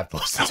 so we don't have to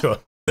listen to them.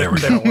 They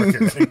don't work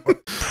here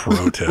anymore.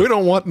 Pro tip. We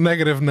don't want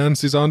negative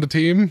Nancy's on the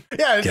team.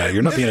 Yeah,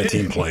 you're not being a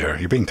team player.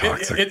 You're being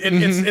toxic.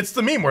 It's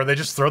the meme where they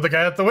just throw the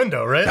guy out the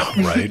window, right?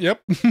 Right.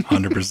 Yep.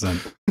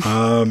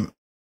 100%.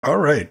 All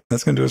right.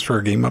 That's going to do us for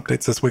our game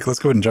updates this week. Let's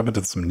go ahead and jump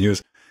into some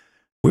news.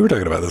 We were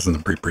talking about this in the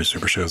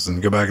pre-super shows,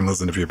 and go back and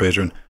listen if you're a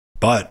patron.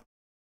 But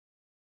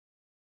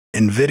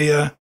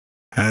NVIDIA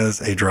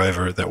has a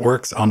driver that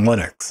works on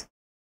Linux.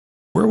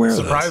 We're aware of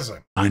this.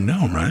 Surprising. I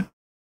know, right?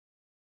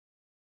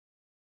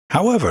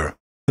 However,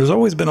 there's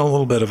always been a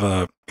little bit of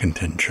a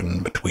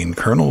contention between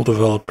kernel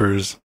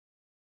developers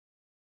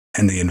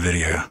and the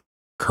NVIDIA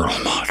kernel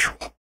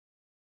module.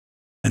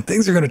 And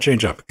things are going to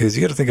change up because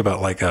you got to think about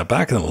like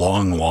back in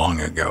long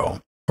ago,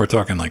 we're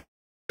talking like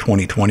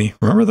 2020.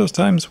 Remember those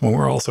times when we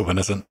were all so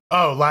innocent?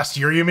 Oh, last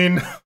year, you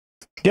mean?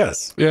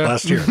 Yes. Yeah.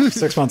 Last year,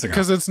 6 months ago.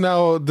 Because it's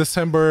now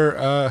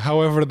December,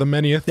 however, the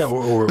 20th. Yeah,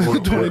 we're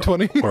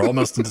 2020. We're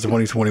almost into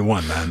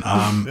 2021, man.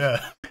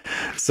 Yeah.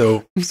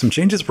 So some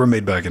changes were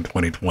made back in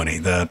 2020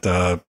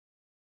 that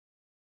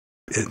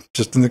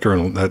just in the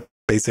kernel that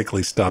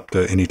basically stopped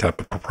any type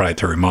of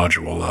proprietary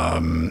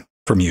module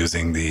from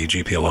using the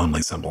GPL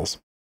only symbols.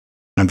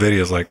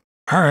 NVIDIA's like,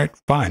 all right,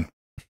 fine,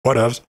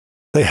 whatevs.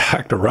 They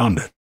hacked around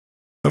it.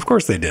 Of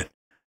course they did.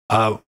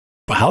 How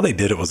they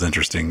did it was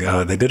interesting.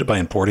 They did it by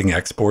importing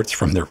exports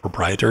from their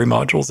proprietary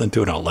modules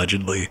into an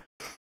allegedly,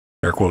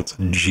 air quotes,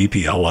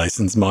 GPL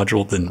license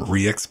module, then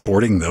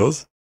re-exporting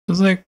those. I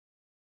was like,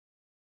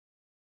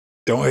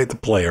 don't hate the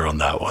player on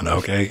that one,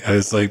 okay? I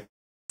was like,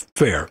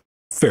 fair,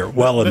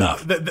 well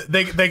enough.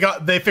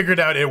 They figured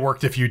out it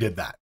worked if you did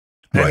that.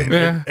 Right.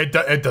 Yeah.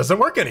 It doesn't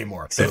work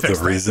anymore. So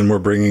the reason we're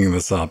bringing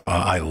this up,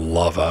 I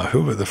love,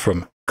 who was it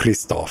from?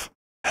 Christoph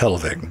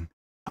Helvig.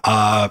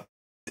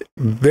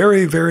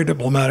 Very, very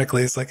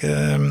diplomatically, it's like,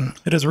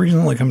 it has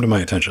recently come to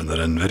my attention that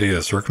NVIDIA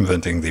is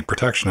circumventing the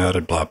protection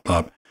added, blah,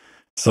 blah.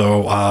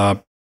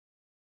 So,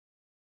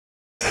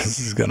 this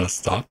is going to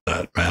stop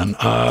that, man.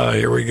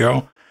 Here we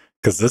go.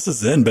 Because this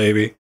is in,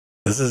 baby.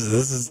 This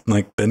is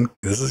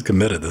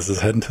committed. This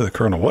is heading to the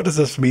kernel. What does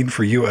this mean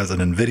for you as an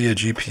NVIDIA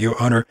GPU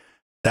owner?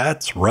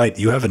 That's right.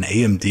 You have an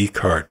AMD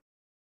card.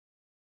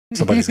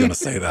 Somebody's going to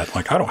say that.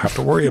 Like, I don't have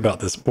to worry about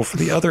this. Well, for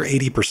the other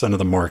 80% of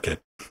the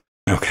market,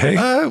 okay.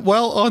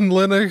 Well, on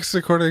Linux,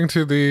 according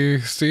to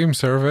the Steam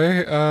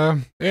survey,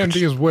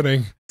 AMD is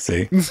winning.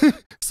 See,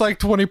 it's like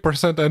 20%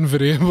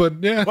 NVIDIA,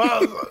 but yeah.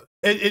 Well,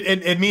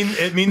 it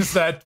means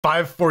that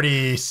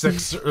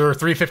 546 or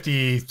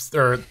 350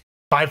 or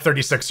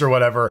 536 or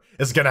whatever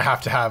is going to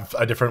have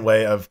a different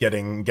way of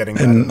getting.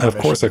 And of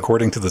course,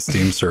 according to the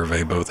Steam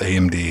survey, both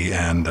AMD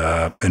and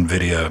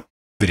NVIDIA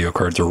video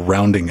cards are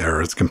rounding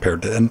errors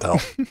compared to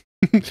Intel.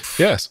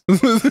 Yes,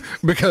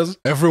 because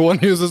everyone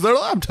uses their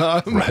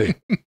laptop. Right.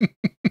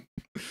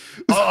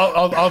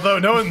 Although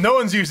no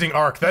one's using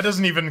Arc, that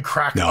doesn't even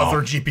crack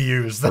other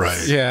GPUs. That's,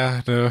 right.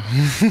 Yeah. No.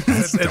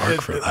 It's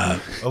dark for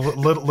that. A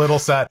little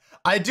sad.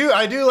 I do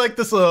like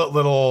this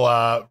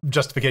little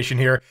justification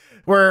here,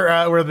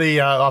 where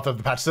the author of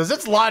the patch says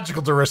it's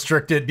logical to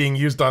restrict it being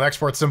used on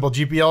export symbol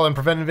GPL and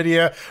prevent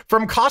NVIDIA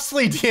from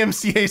costly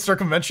DMCA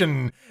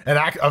circumvention and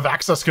of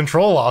access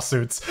control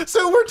lawsuits.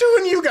 So we're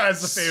doing you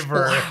guys a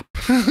favor.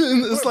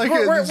 It's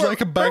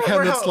like a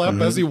backhanded slap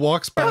as he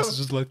walks past. It's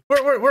just like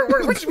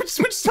we're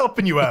just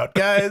helping you out,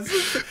 guys.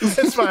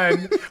 It's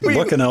fine.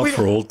 Looking out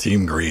for old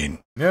Team Green.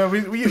 Yeah,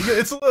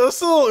 it's a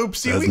little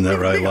oopsie. Isn't that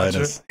right,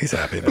 Linus? He's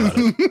happy about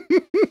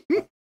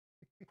it.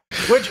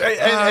 Which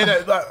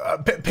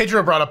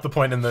Pedro brought up the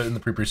point in the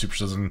pre super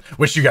season,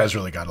 which you guys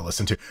really got to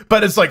listen to.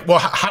 But it's like, well,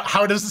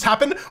 how does this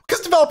happen? Because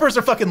developers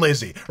are fucking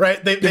lazy,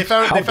 right? They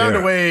found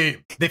a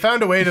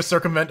way to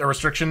circumvent a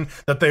restriction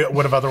that they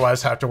would have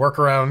otherwise had to work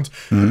around.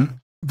 Mm-hmm.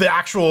 The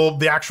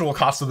actual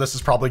cost of this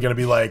is probably going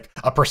to be like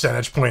a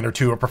percentage point or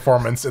two of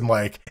performance in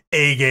like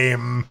a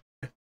game.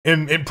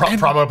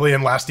 Probably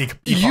in last epoch.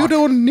 You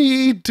don't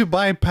need to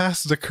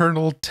bypass the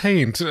kernel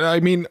taint.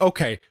 I mean,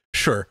 okay,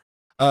 sure.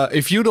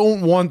 If you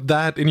don't want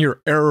that in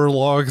your error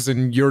logs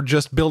and you're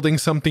just building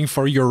something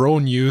for your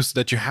own use,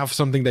 that you have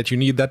something that you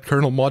need that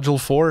kernel module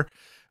for,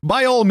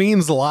 by all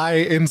means lie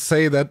and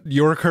say that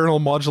your kernel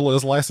module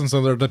is licensed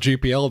under the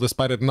GPL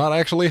despite it not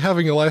actually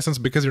having a license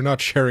because you're not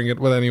sharing it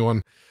with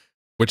anyone,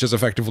 which is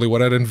effectively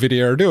what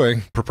NVIDIA are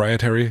doing,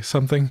 proprietary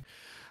something.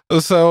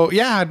 So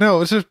yeah,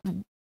 no, it's just...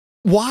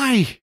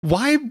 Why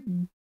would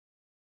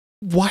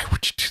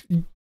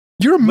you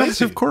you're a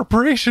massive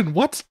corporation.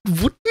 That's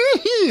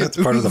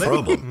part of the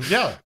problem.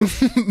 Yeah.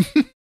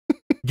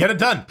 Get it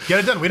done.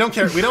 We don't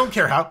care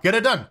how. Get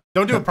it done.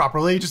 Don't do it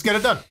properly. Just get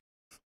it done.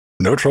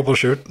 No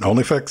troubleshoot,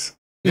 only fix.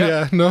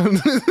 Yeah, no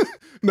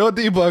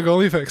debug,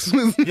 only fix.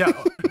 Yeah.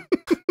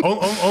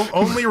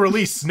 Only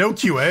release, no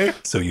QA.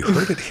 So you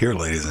heard it here,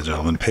 ladies and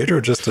gentlemen. Pedro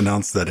just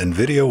announced that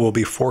NVIDIA will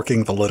be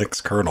forking the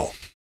Linux kernel.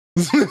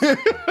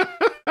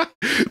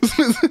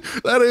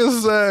 That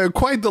is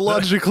quite the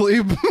logic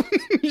leap.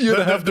 You'd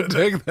have to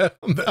take that.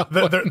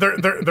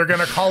 They're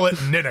gonna call it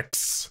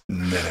Ninux.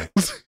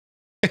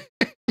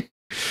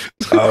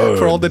 Oh,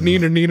 for all the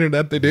neener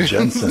that they do.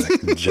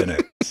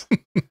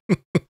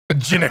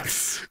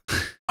 Genix.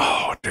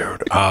 Oh,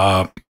 dude.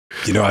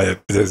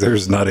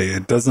 There's not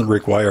it doesn't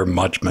require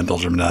much mental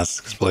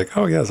gymnastics. Like,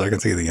 oh yes, I can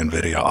see the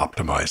NVIDIA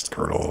optimized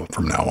kernel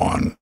from now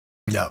on.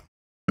 Yeah.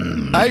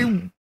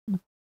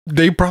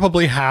 They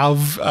probably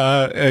have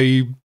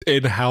a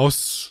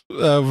in-house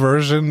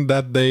version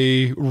that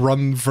they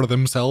run for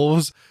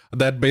themselves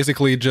that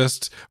basically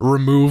just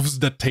removes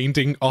the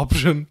tainting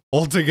option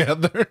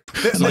altogether.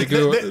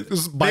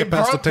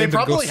 Bypass the taint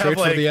and go straight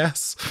for the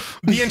S.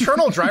 The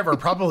internal driver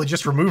probably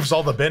just removes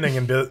all the binning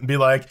and be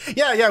like,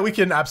 yeah, we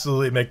can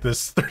absolutely make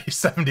this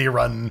 3070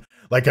 run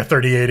like a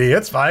 3080.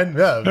 It's fine.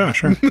 Yeah,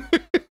 sure.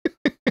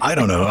 I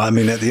don't know. I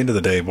mean, at the end of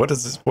the day, what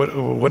does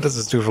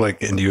this do for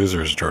like end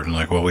users, Jordan?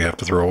 Like, well, we have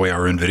to throw away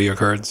our NVIDIA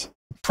cards?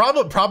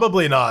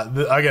 Probably not.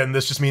 Again,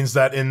 this just means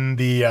that in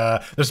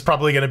the there's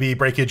probably going to be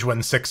breakage when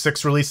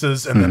 6.6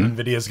 releases, and then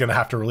NVIDIA is going to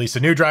have to release a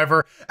new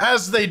driver,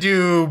 as they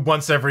do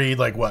once every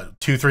like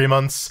 2-3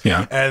 months.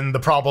 Yeah, and the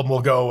problem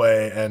will go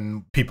away,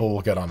 and people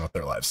will get on with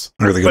their lives.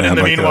 But in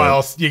the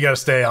meanwhile, you got to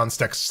stay on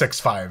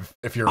 6.5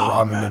 if you're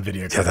on an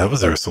NVIDIA card. Yeah, that was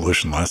their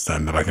solution last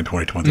time back in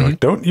 2020. Like,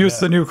 don't use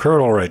the new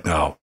kernel right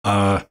now.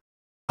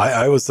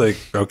 I was like,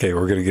 okay,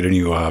 we're going to get a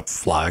new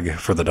flag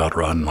for the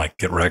 .run, like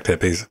get wrecked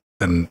hippies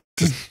and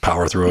just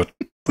power through it.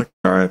 Like,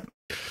 all right.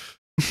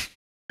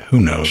 Who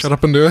knows? Shut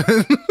up and do it.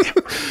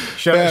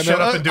 Shut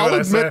up and do it. I'll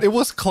admit, it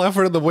was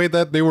clever the way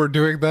that they were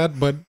doing that,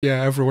 but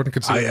yeah, everyone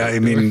could see I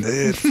mean,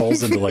 it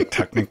falls into like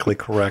technically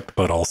correct,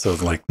 but also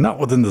like not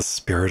within the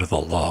spirit of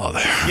the law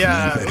there.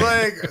 Yeah,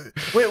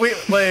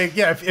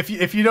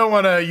 if you don't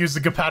want to use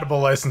the compatible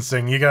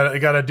licensing, you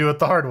gotta do it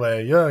the hard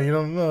way. Yeah, you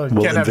don't know.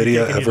 Will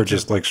NVIDIA ever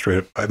just like straight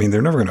up? I mean,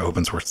 they're never going to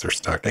open source their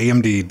stack.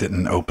 AMD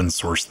didn't open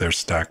source their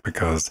stack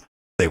because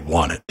they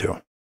wanted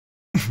to.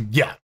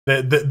 Yeah,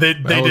 they did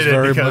it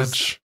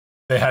because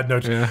they had no.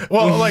 Yeah.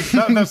 Well, like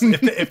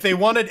if they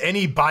wanted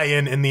any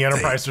buy-in in the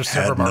enterprise or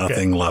server market,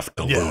 nothing left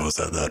to lose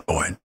at that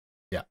point.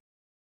 Yeah.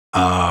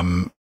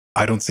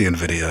 I don't see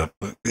NVIDIA.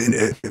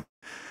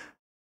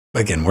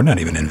 Again, we're not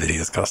even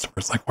NVIDIA's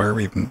customers. Like, why are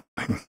we even?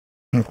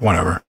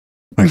 Whatever.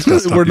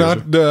 We're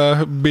not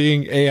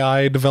being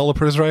AI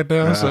developers right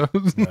now, so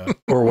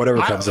or whatever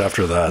comes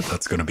after that.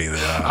 That's going to be the.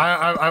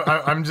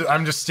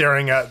 I'm just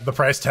staring at the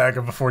price tag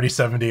of a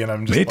 4070, and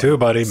I'm just me too,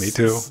 buddy. Me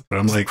too. But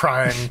I'm like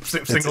crying,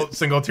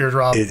 single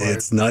teardrop.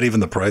 It's not even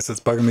the price that's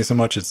bugging me so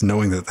much. It's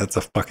knowing that that's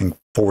a fucking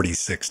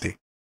 4060.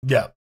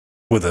 Yeah,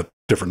 with a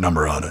different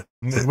number on it.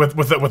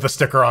 With a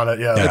sticker on it.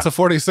 Yeah, it's a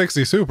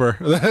 4060 Super.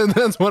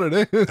 That's what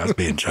it is. That's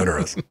being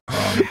generous.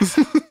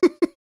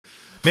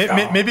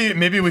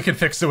 Maybe we can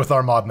fix it with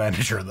our mod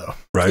manager, though.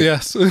 Right?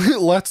 Yes.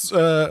 Let's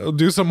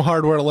do some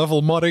hardware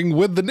level modding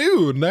with the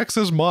new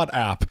Nexus Mod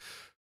app.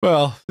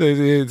 Well,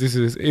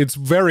 it's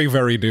very,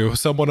 very new.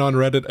 Someone on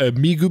Reddit,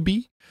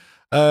 Migubi,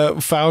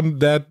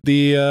 found that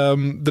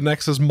the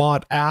Nexus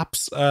Mod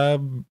apps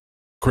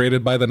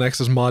created by the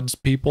Nexus Mods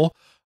people,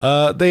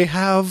 they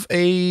have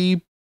a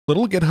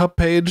little GitHub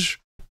page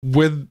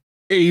with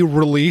a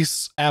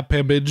release app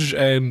image,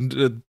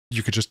 and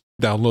you could just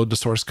download the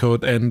source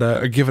code and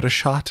give it a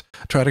shot.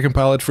 Try to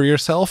compile it for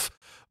yourself.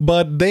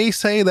 But they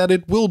say that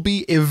it will be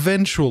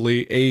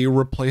eventually a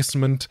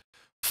replacement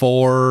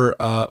for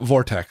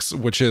Vortex,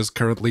 which is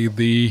currently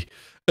the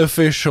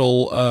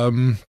official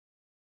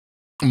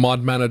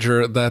mod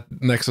manager that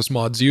Nexus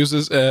Mods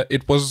uses.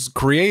 It was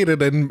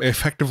created and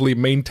effectively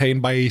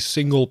maintained by a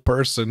single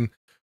person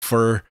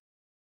for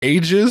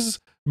ages,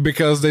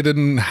 because they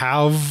didn't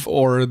have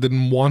or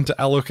didn't want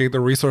to allocate the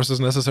resources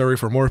necessary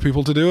for more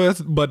people to do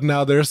it. But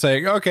now they're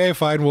saying, okay,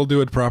 fine, we'll do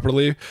it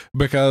properly,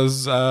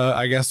 because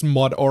I guess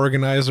Mod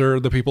Organizer,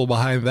 the people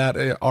behind that,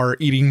 are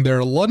eating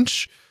their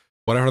lunch,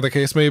 whatever the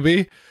case may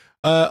be.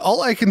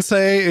 All I can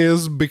say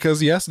is,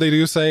 because yes, they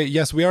do say,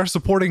 yes, we are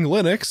supporting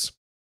Linux,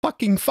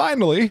 fucking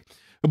finally,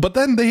 but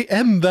then they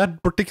end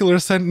that particular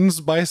sentence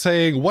by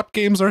saying, what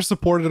games are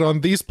supported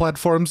on these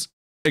platforms?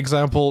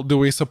 Example, do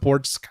we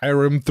support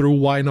Skyrim through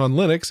Wine on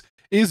Linux?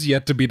 Is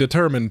yet to be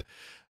determined.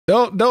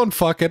 Don't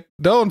fuck it.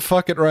 Don't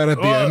fuck it right at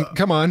the end.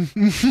 Come on.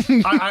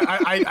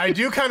 I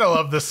do kind of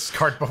love this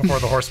cart before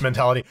the horse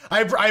mentality.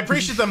 I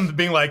appreciate them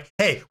being like,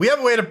 hey, we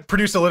have a way to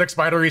produce a Linux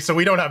binary, so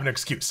we don't have an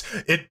excuse.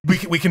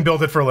 We can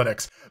build it for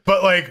Linux.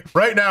 But like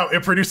right now,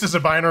 it produces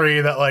a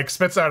binary that like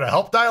spits out a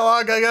help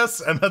dialog, I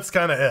guess, and that's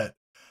kind of it.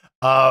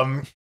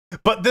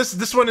 But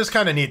this one is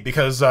kind of neat,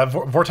 because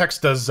Vortex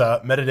does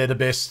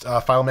metadata-based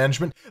file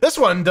management. This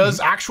one does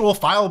actual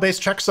file-based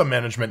checksum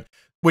management,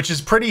 which is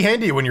pretty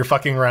handy when you're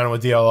fucking around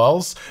with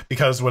DLLs,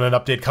 because when an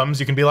update comes,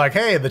 you can be like,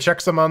 hey, the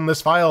checksum on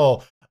this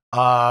file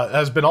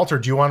has been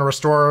altered. Do you want to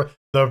restore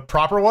the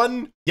proper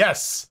one?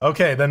 Yes.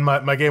 Okay, then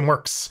my game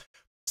works.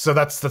 So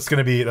that's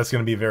gonna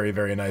be very,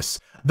 very nice.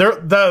 The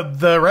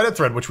Reddit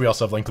thread, which we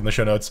also have linked in the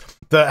show notes,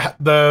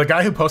 the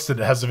guy who posted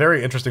it has a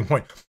very interesting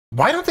point.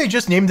 Why don't they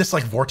just name this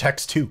like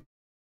Vortex 2?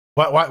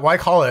 Why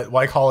call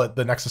it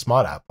the Nexus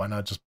Mod app? Why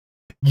not just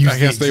use? I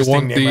guess they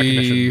want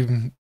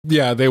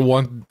they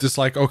want just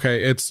like,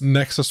 okay, it's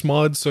Nexus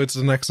Mods, so it's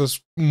the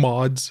Nexus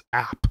Mods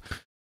app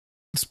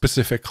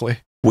specifically.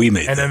 We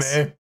made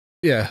NMA.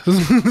 Yeah.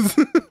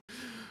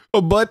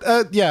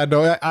 But yeah,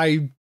 no,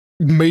 I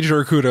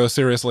major kudos,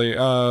 seriously,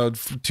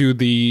 to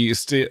the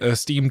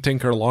Steam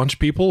Tinker launch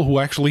people who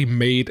actually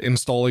made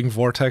installing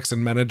Vortex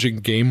and managing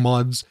game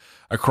mods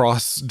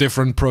across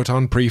different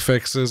Proton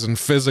prefixes and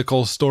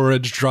physical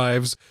storage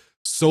drives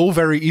so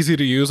very easy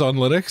to use on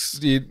Linux.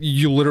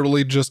 You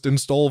literally just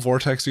install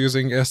Vortex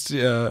using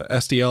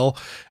STL,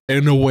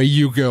 and away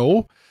you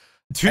go.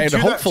 To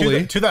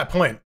that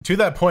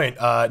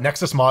point,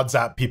 Nexus Mods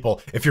app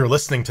people, if you're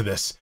listening to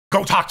this,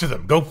 go talk to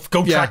them. Go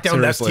track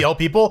down the STL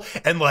people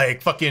and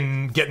like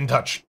fucking get in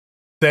touch.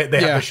 They have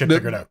this shit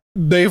figured out.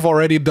 They've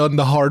already done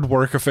the hard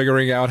work of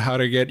figuring out how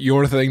to get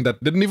your thing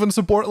that didn't even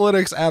support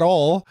Linux at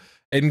all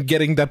and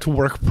getting that to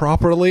work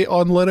properly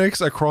on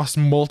Linux across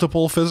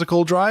multiple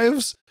physical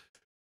drives.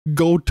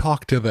 Go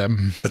talk to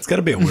them. It's got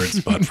to be a weird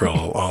spot for a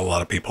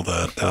lot of people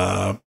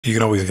that you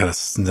can always kind of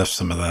sniff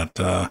some of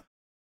that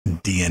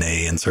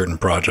DNA in certain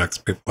projects.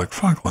 People are like,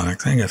 fuck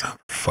Linux, I ain't got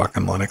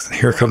fucking Linux. And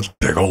here comes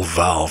big old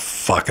Valve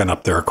fucking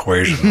up their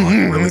equation,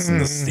 like releasing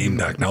the Steam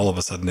Deck. And all of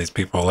a sudden these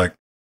people are like,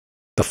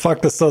 the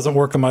fuck this doesn't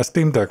work on my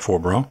Steam Deck for,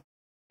 bro?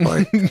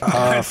 Like,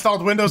 I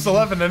installed Windows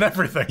 11 and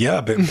everything.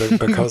 Yeah,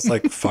 because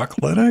like, fuck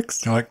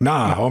Linux? You're like,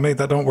 nah, homie,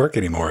 that don't work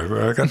anymore.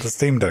 I got the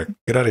Steam Deck.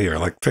 Get out of here.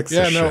 Like, fix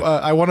this shit.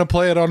 I want to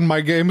play it on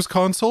my games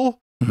console.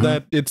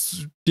 That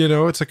it's,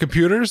 it's a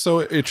computer, so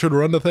it should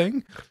run the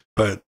thing.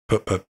 But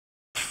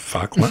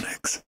fuck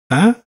Linux,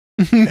 huh?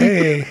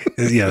 Hey,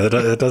 yeah,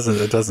 it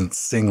doesn't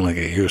sing like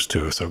it used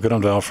to. So good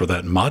on Valve for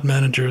that. Mod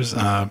managers,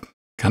 kind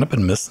of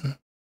been missing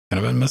on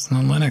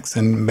Linux,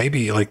 and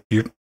maybe like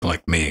you're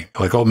like me,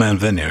 like old man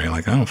Vin here. You're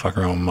like, I don't fuck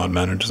around with mod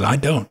managers. I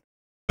don't,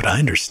 but I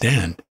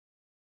understand.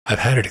 I've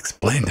had it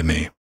explained to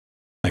me,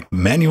 like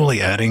manually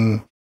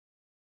adding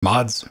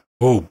mods.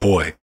 Oh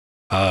boy,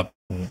 that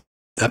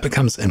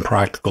becomes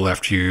impractical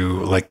after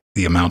you like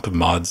the amount of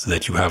mods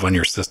that you have on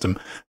your system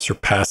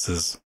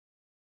surpasses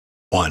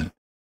one,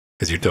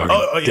 because you're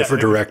talking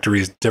different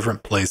directories,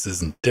 different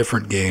places, and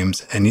different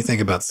games. And you think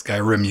about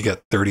Skyrim, you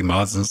got 30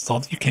 mods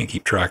installed. You can't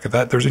keep track of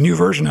that. There's a new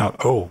version out.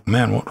 Oh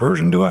man, what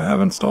version do I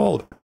have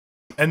installed?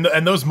 And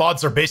those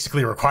mods are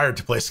basically required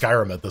to play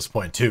Skyrim at this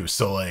point too.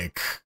 So like,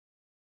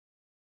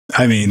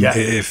 I mean,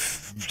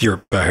 if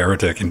you're a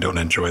heretic and don't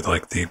enjoy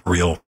like the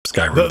real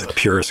Skyrim, the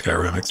pure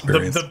Skyrim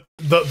experience,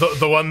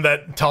 the one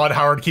that Todd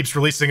Howard keeps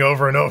releasing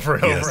over and over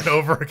and over and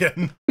over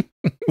again.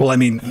 Well, I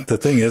mean, the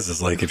thing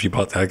is like if you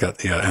bought that, I got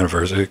the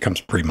anniversary. It comes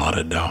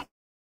pre-modded now.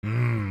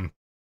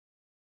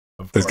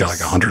 It's got like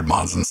 100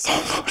 mods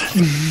installed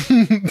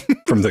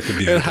from the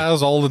community. It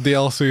has all the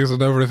DLCs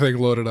and everything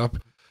loaded up.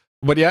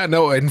 But yeah,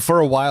 no, and for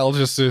a while,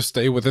 just to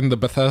stay within the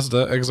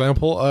Bethesda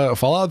example,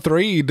 Fallout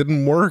 3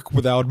 didn't work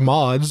without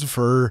mods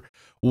for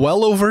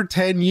well over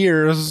 10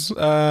 years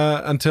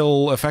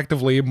until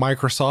effectively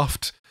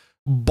Microsoft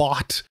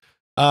bought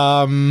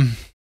Bethesda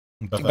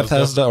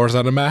or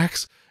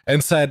ZeniMax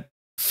and said,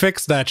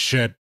 fix that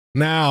shit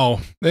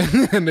now.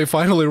 And they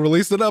finally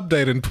released an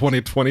update in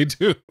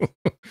 2022.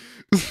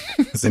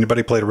 Has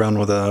anybody played around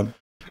with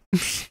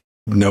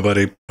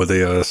nobody with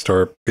a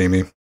Star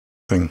gamey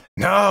thing?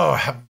 No.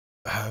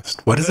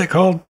 What is it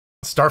called?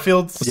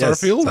 Starfield? Yes,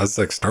 Starfield? That's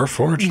like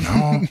Starforge?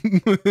 No.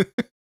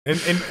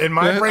 in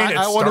my brain, it's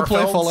I want to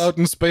play Starfield. Fallout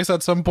in space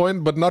at some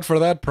point, but not for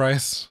that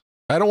price.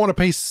 I don't want to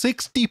pay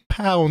 £60,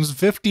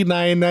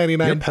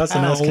 $59.99. Your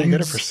peasant ass can't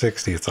get it for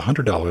 $60. It's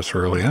 $100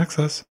 for early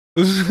access.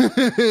 That's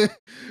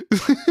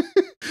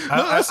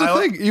the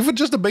thing. Even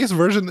just a base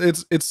version,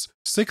 it's £60.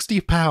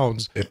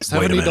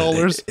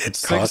 $70.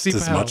 It costs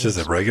as much as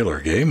a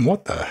regular game.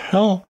 What the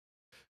hell?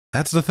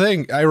 That's the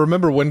thing. I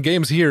remember when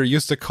games here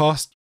used to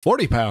cost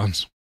 £40,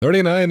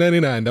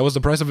 $39.99. That was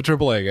the price of a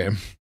AAA game.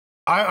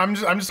 I'm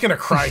just gonna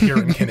cry here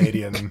in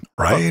Canadian.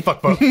 Right?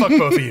 Fuck both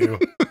of you.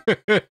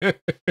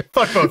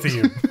 Fuck both of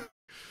you.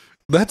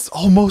 That's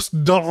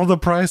almost double the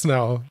price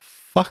now.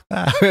 Fuck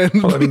that.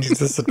 Well, I mean, you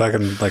just sit back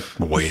and like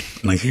wait.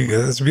 Like,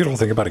 it's a beautiful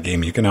thing about a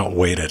game. You can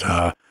outwait it.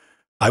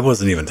 I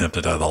wasn't even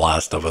tempted to The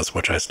Last of Us,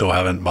 which I still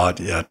haven't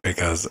bought yet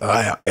because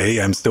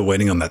I'm still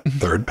waiting on that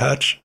third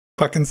patch.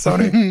 Fucking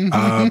Sony.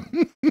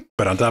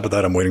 But on top of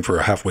that, I'm waiting for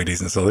a halfway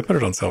decent sale. They put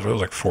it on sale. It was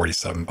like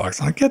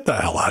 $47. I'm like, get the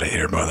hell out of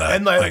here about that.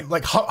 And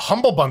like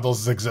humble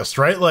bundles exist,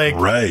 right? Like,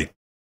 right.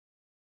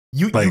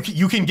 You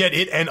can get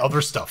it and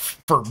other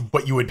stuff for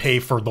what you would pay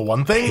for the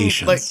one thing.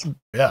 Patience. Like,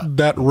 yeah.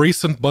 That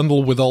recent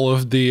bundle with all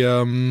of the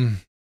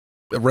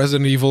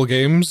Resident Evil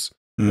games,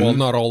 well,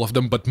 not all of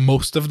them, but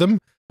most of them,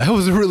 that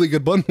was a really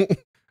good bundle.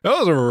 That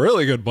was a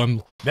really good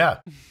bundle. Yeah.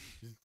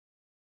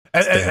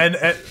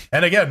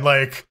 And again,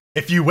 like,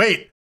 if you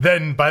wait,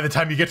 then by the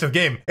time you get to the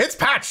game, it's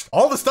patched.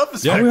 All the stuff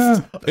is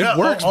fixed. It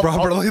works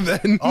properly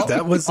then.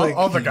 That was like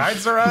all the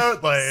guides are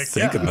out. Like,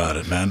 think about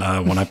it, man.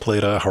 When I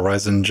played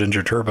Horizon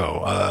Ginger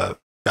Turbo,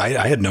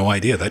 I had no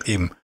idea that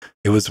game.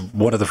 It was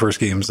one of the first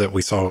games that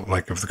we saw,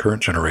 like, of the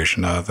current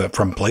generation, that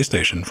from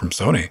PlayStation, from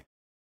Sony,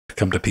 to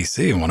come to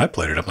PC. And when I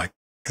played it, I'm like,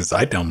 because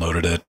I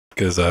downloaded it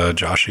because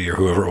Joshy or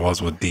whoever it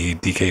was with the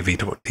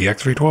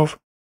DXV12,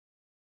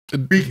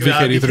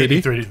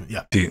 VKD3D.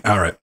 Yeah. all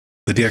right,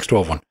 the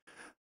DX12 one.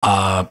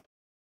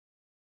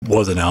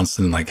 was announced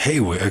and like, hey,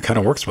 it kind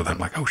of works with it. I'm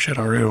like, oh shit,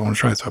 I really want to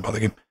try it. So I bought the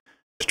game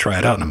to try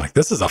it out. And I'm like,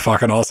 this is a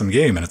fucking awesome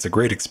game and it's a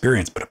great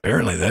experience. But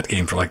apparently that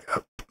game for like,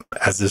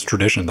 as is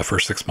tradition, the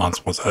first 6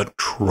 months was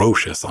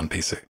atrocious on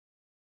PC.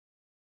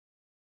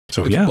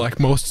 So it's like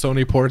most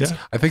Sony ports. Yeah.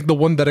 I think the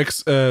one that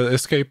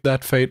escaped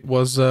that fate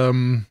was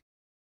the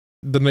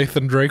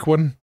Nathan Drake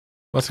one.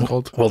 What's it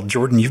called? Well,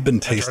 Jordan, you've been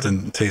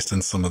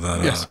tasting some of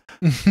that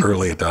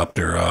early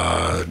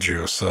adopter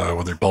juice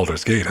with your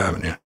Baldur's Gate,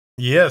 haven't you?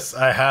 Yes,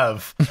 I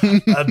have.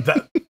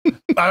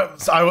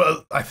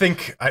 I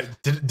think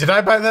did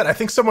I buy that? I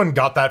think someone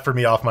got that for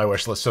me off my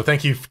wish list. So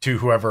thank you to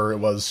whoever it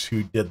was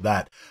who did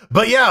that.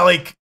 But yeah,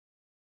 like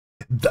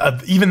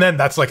even then,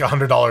 that's like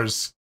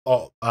 $100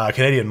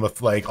 Canadian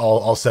with like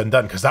all said and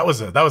done, because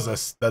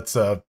that's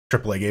a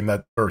AAA game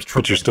that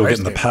but you're still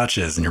getting the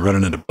patches and you're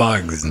running into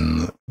bugs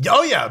and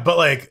oh yeah, but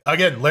like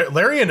again,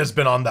 Larian has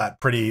been on that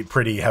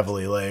pretty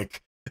heavily.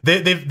 Like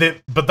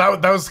but that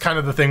was kind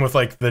of the thing with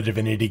like the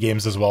Divinity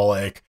games as well.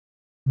 Like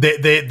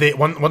they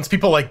once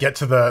people like get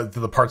to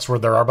the parts where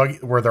there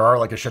are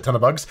like a shit ton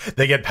of bugs,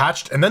 they get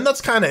patched, and then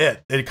that's kind of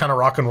it. It kind of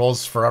rock and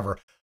rolls forever.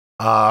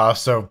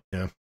 So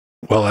yeah.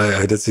 Well,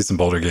 I did see some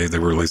Baldur's Gate. They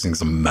were releasing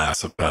some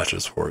massive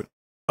patches for it.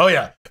 Oh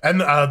yeah,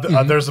 and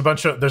there's a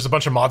bunch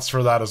of mods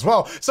for that as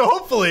well. So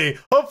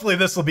hopefully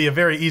this will be a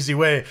very easy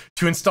way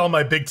to install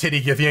my big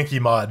titty Githyanki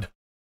mod.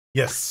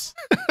 Yes.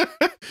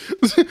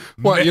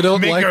 What, you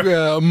don't like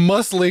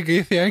muscly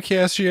Githyanki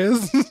as she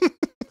is?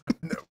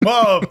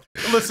 Well,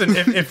 listen,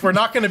 if we're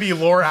not going to be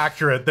lore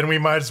accurate, then we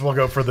might as well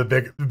go for the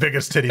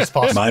biggest titties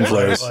possible. Mind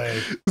flares.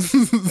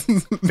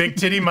 Like, big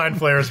titty mind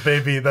flares,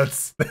 baby. They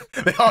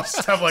all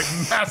just have like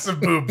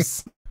massive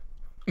boobs.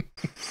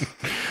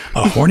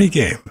 A horny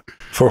game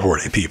for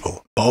horny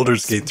people.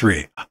 Baldur's Gate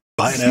 3.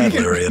 Buy an ad,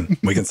 Larian.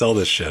 We can sell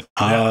this shit.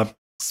 Yeah.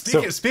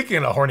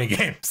 Speaking of horny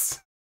games.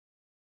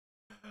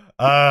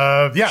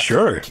 Yeah.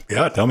 Sure.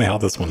 Yeah, tell me how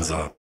this one's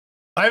up.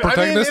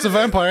 Protagonist of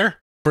Vampire.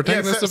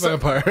 Protagonist of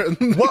Vampire.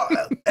 Well,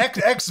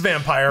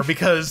 ex-vampire,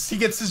 because he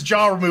gets his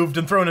jaw removed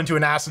and thrown into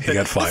an acid pit. He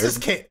got fired?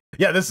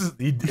 He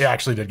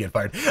actually did get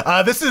fired.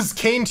 This is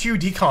Kain 2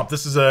 Decomp.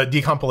 This is a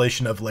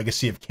decompilation of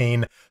Legacy of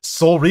Kain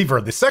Soul Reaver,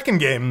 the second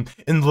game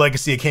in the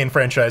Legacy of Kain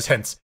franchise,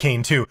 hence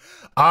Kain 2.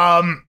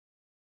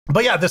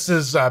 But yeah, this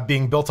is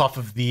being built off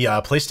of the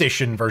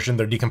PlayStation version.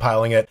 They're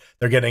decompiling it.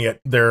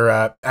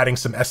 They're adding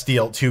some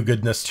SDL2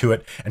 goodness to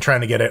it and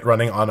trying to get it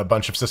running on a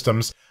bunch of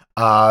systems.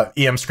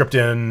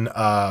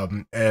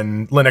 EMScripten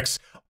and Linux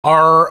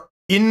are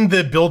in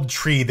the build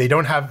tree. They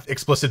don't have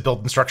explicit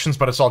build instructions,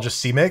 but it's all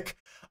just CMake.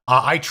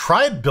 I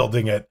tried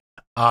building it,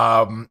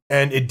 and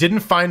it didn't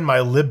find my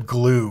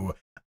libglue.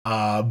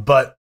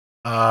 But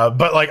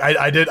like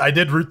I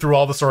did root through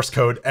all the source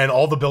code, and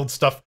all the build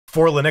stuff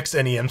for Linux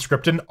and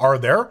EMScripten are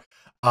there.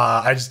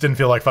 I just didn't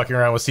feel like fucking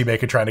around with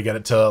CMake and trying to get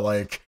it to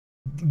like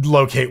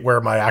locate where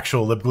my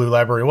actual libglue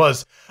library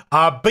was.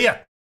 But yeah,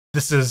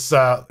 this is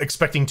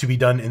expecting to be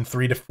done in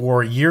 3 to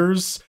 4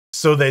 years,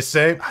 so they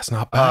say. That's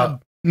not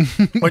bad.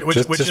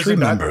 Just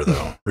remember,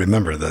 though,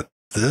 that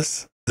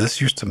this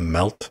used to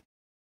melt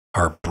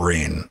our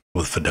brain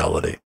with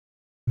fidelity.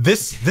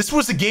 This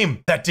was a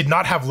game that did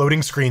not have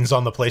loading screens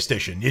on the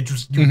PlayStation. You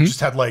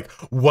just had like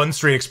one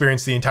straight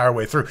experience the entire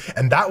way through,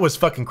 and that was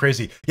fucking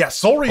crazy. Yeah,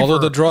 Soul Reaver. Although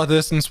the draw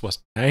distance was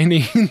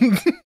tiny.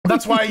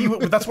 That's why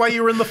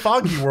you were in the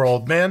foggy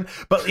world, man.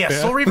 But yeah,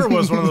 Soul Reaver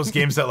was one of those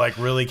games that like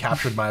really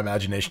captured my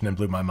imagination and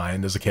blew my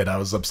mind as a kid. I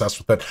was obsessed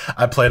with it.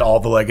 I played all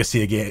the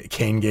Legacy of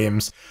Kain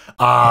games.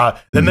 And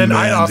then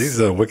these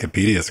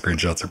Wikipedia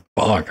screenshots are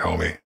bonk,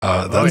 homie.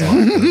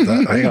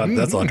 Hang on,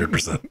 that's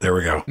 100%. There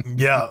we go.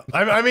 Yeah,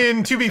 I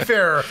mean, to be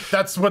fair,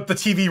 that's what the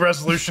TV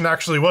resolution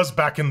actually was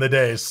back in the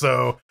day.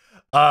 So,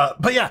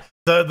 but yeah,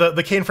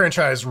 the Kain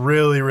franchise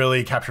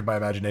really captured my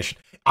imagination.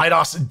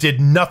 IDOS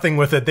did nothing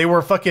with it. They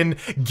were fucking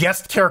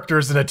guest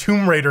characters in a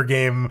Tomb Raider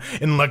game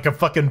in like a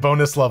fucking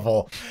bonus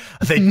level.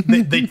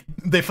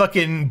 They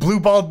fucking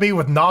blue-balled me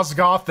with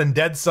Nosgoth and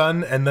Dead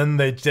Sun, and then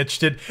they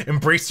ditched it.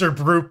 Embracer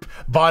Group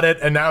bought it,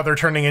 and now they're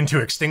turning into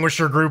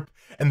Extinguisher Group,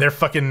 and they're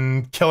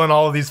fucking killing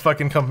all of these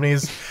fucking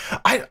companies.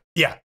 I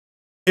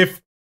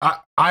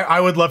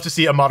would love to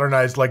see a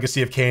modernized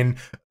Legacy of Kain,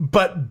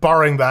 but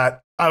barring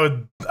that, I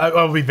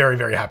would be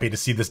very happy to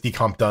see this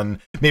decomp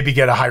done. Maybe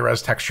get a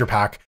high-res texture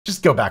pack.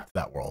 Just go back to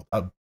that world.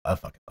 I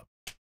fucking love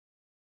it.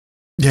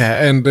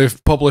 Yeah, and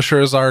if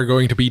publishers are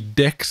going to be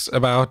dicks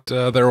about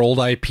their old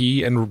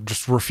IP and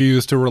just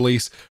refuse to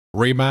release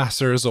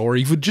remasters or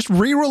even just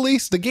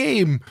re-release the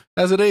game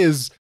as it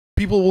is,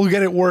 people will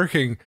get it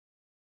working.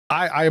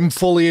 I am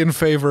fully in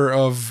favor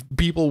of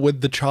people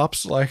with the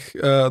chops, like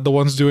the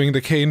ones doing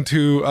the Kain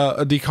 2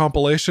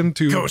 decompilation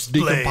to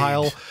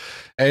decompile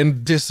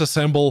and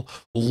disassemble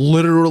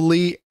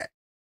literally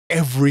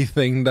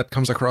everything that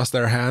comes across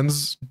their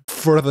hands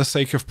for the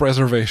sake of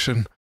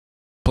preservation.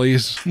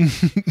 Please.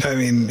 I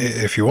mean,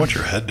 if you want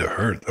your head to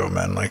hurt, though,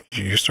 man, like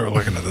you start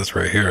looking at this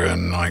right here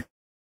and like,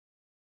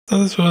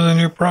 oh, this was a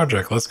new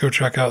project. Let's go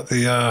check out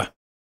the,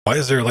 why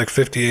is there like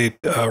 58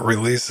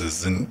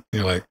 releases? And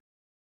you're like,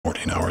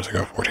 14 hours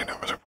ago, 14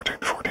 hours ago,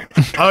 14.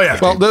 Oh yeah.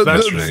 Well,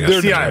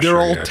 Yesterday, they're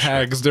all actually.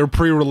 tags. They're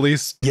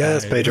pre-released.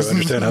 Yes, tags. Pedro,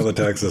 understand how the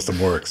tag system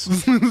works.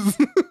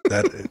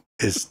 That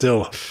is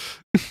still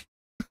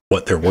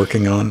what they're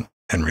working on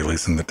and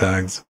releasing the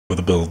tags with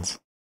the builds.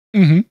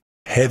 Mhm.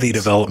 Heavy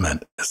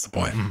development is the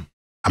point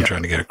I'm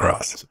trying to get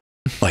across.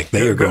 Like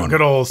they are going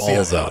good old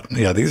balls out.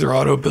 Yeah, these are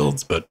auto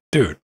builds, but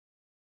dude,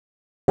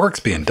 work's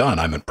being done.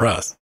 I'm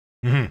impressed.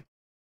 Mm-hmm.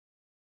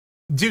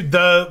 Dude,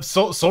 the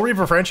Soul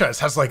Reaver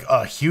franchise has like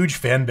a huge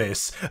fan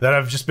base that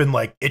I've just been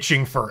like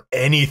itching for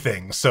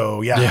anything.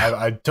 So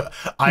yeah.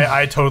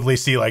 I totally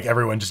see like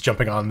everyone just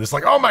jumping on this.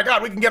 Like, oh my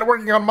god, we can get it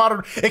working on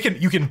modern.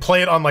 You can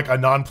play it on like a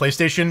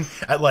non-PlayStation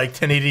at like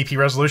 1080p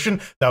resolution.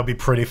 That would be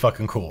pretty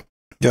fucking cool.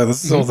 Yeah,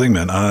 this is the whole thing,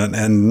 man.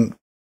 And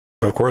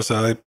of course,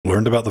 I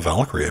learned about the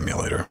Valkyrie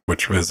emulator,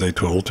 which was a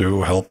tool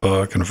to help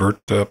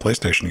convert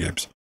PlayStation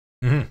games.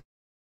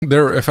 Mm-hmm.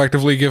 They're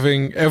effectively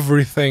giving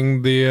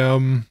everything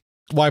the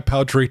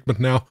wipeout treatment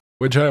now,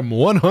 which I'm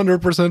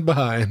 100%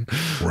 behind.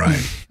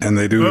 Right. And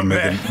they do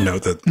make a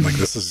note that like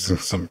this is you're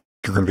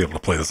going to be able to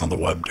play this on the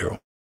web too.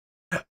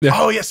 Yeah.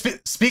 Oh yeah.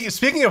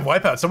 Speaking of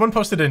wipeout, someone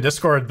posted in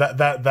Discord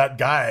that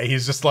guy.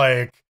 He's just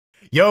like,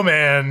 "Yo,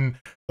 man,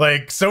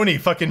 like Sony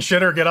fucking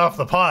shitter, get off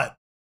the pot.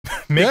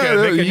 make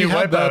a new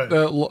wipeout." That,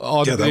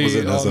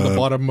 on the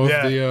bottom of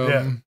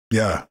the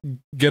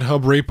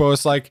GitHub repo.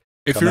 It's like,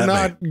 if you're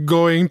not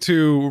going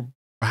to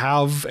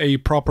have a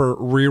proper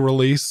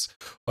re-release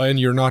and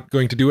you're not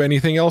going to do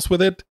anything else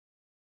with it,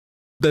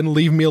 then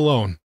leave me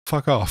alone.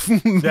 Fuck off.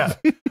 Yeah.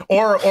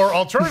 Or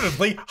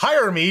alternatively,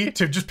 hire me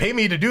to just pay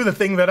me to do the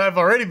thing that I've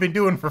already been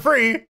doing for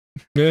free.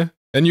 Yeah.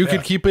 And you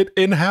could keep it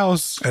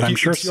in-house. And I'm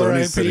sure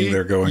Sony's sitting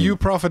there going, you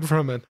profit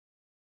from it.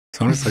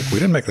 Sony's like, we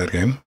didn't make that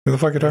game. Who the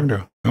fuck are you talking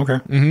to? Okay.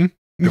 Mm-hmm.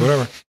 Yeah,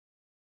 whatever.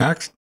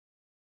 Next.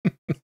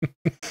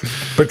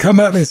 But come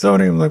at me,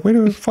 Sony. I'm like,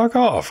 wait, fuck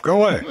off.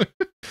 Go away.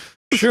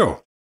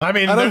 Sure. I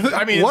mean,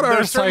 what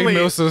are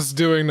Psygnosis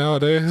doing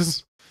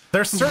nowadays?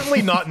 They're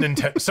certainly not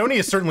Nintendo. Sony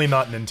is certainly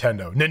not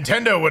Nintendo.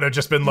 Nintendo would have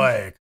just been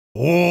like,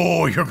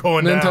 "Oh, you're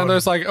going down."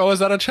 Nintendo's like, "Oh, is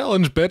that a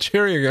challenge, bitch?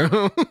 Here you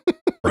go."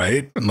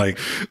 Right? Like,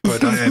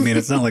 but I mean,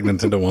 it's not like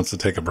Nintendo wants to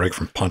take a break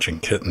from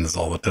punching kittens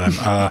all the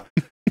time.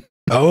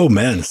 Oh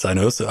man,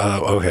 Psygnosis.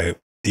 Okay,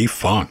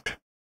 defunct.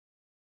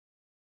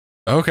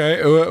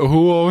 Okay,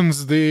 who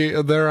owns they're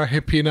a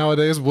hippie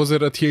nowadays? Was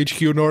it a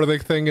THQ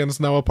Nordic thing and it's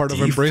now a part of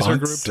Embracer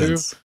Group too?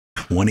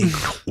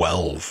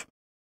 2012.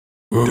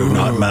 Do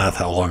not math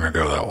how long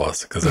ago that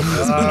was, because it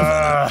has been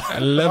a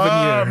minute.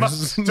 11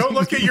 years. Don't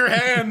look at your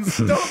hands.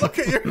 Don't look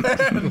at your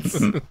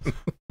hands.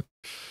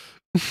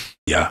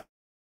 Yeah,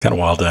 kind of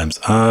wild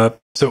times.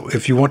 So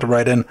if you want to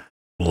write in,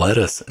 let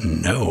us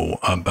know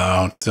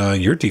about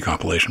your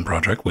decompilation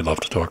project. We'd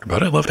love to talk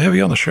about it. I'd love to have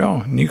you on the show.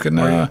 And you can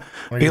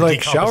be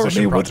like, shower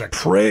me with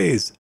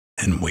praise,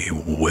 and we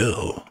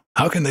will.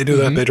 How can they do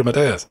that, Pedro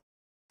Mateus?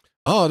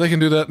 Oh, they can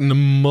do that in a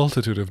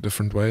multitude of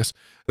different ways.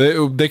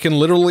 They can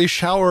literally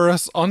shower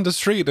us on the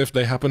street if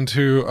they happen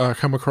to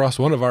come across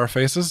one of our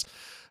faces.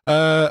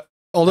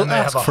 Although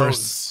ask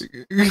first.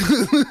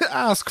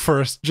 Ask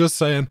first, just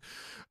saying.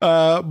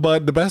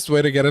 But the best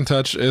way to get in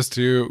touch is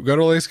to go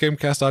to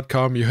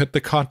latestgamecast.com. You hit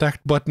the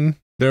contact button.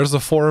 There's a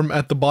form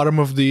at the bottom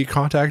of the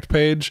contact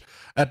page.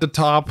 At the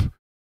top,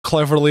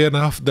 cleverly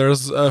enough,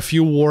 there's a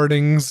few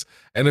warnings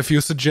and a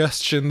few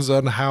suggestions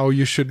on how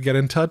you should get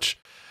in touch.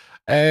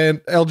 And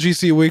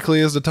LGC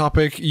Weekly is the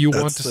topic you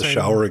want to say. That's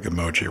the showering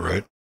emoji,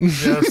 right?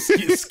 Yeah,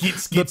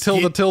 skeet, the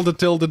tilde.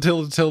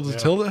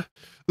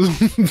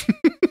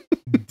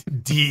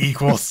 D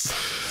equals.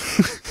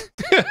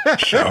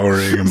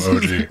 Showering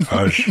emoji.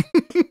 Hush.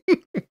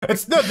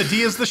 It's no, the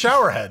D is the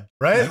shower head,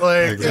 right?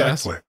 Like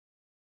exactly.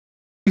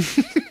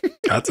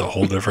 That's a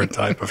whole different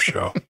type of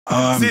show.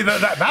 See,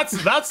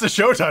 that's the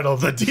show title.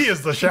 The D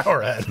is the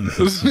shower head.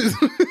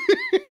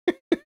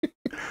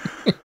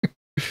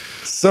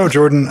 So,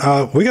 Jordan,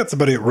 we got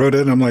somebody that wrote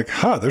in. I'm like,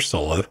 they're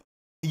still alive.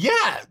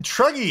 Yeah,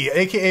 Truggy,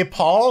 aka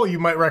Paul. You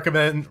might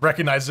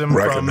recognize him. You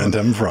might recommend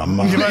him from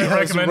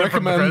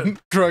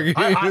Truggy.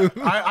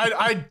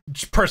 I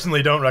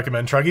personally don't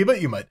recommend Truggy, but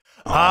you might.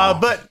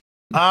 But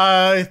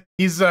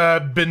he's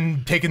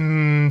been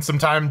taking some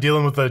time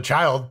dealing with a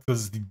child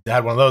because he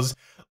had one of those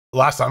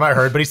last time I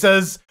heard. But he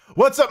says,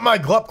 "What's up, my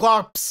glop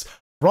glops?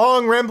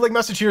 Wrong rambling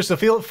message here, so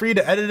feel free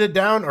to edit it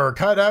down or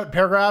cut out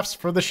paragraphs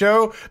for the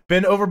show.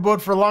 Been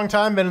overboard for a long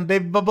time, been in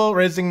baby bubble,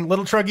 raising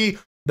little Truggy.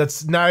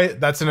 That's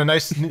in a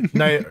nice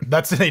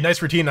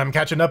routine. I'm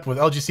catching up with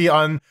LGC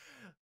on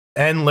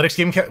and Linux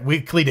Game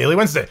Weekly Daily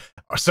Wednesday.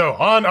 So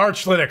on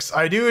Arch Linux,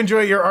 I do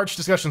enjoy your Arch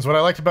discussions. What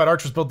I liked about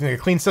Arch was building a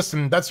clean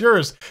system. That's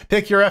yours.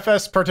 Pick your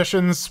FS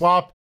partitions,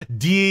 swap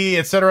D,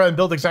 etc., and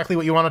build exactly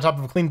what you want on top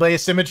of a clean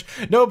base image.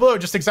 No blow,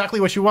 just exactly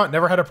what you want.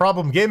 Never had a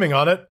problem gaming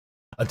on it.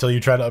 Until you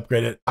try to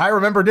upgrade it. I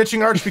remember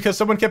ditching Arch because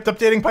someone kept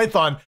updating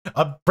Python,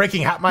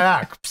 breaking half my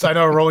apps. I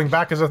know rolling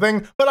back is a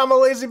thing, but I'm a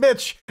lazy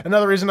bitch.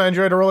 Another reason I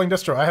enjoyed a rolling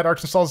distro. I had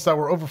Arch installs that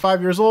were over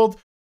 5 years old.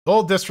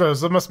 Old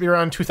distros. That must be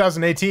around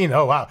 2018.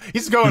 Oh wow,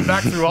 he's going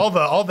back through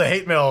all the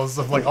hate mails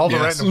of like all the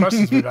random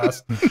questions we've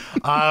asked.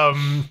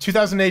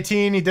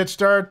 2018, he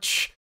ditched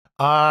Arch.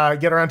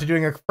 Get around to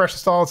doing a fresh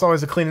install. It's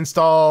always a clean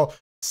install.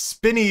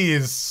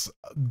 Spinnies.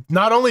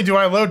 Not only do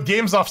I load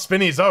games off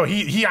Spinnies,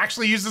 he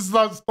actually uses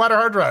the splatter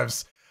hard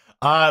drives.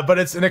 But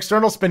it's an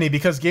external Spinny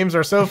because games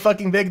are so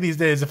fucking big these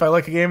days. If I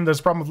like a game, there's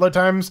a problem with load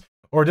times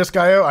or disk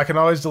IO, I can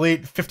always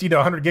delete 50 to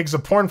 100 gigs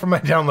of porn from my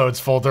downloads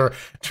folder,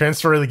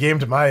 transfer the game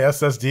to my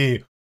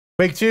SSD.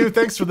 Quake 2,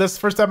 thanks for this.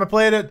 First time I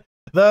played it,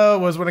 though,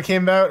 was when it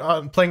came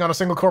out, playing on a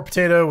single core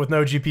potato with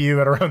no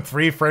GPU at around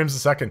 3 frames a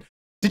second.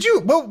 Did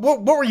you, what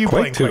were you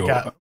Quake playing Quake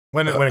at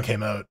when it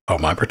came out? Oh,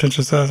 my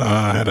pretentious ass?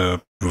 I had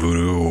a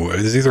Voodoo, it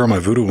was either on my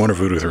Voodoo 1 or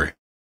Voodoo 3.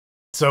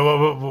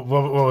 So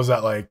what was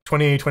that, like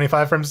 20,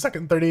 25 frames a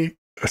second, 30?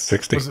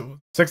 60. Was it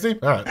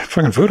 60? All right.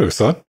 Fucking Voodoo,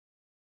 son.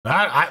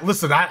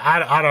 Listen,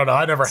 I don't know.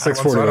 I never had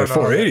 640 one, by so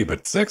 480,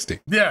 but 60.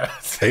 Yeah.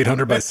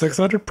 800 by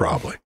 600,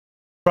 probably.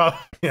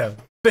 Yeah.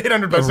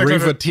 800 by 600.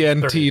 Reaver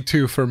TMNT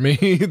too for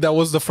me. That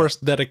was the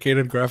first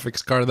dedicated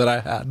graphics card that I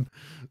had.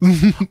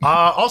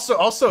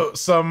 Also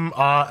some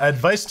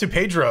advice to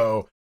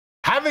Pedro.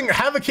 Have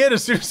a kid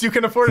as soon as you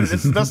can afford it.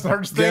 That's the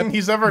hardest thing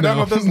he's ever done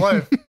with his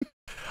life.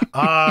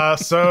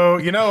 So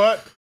you know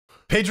what?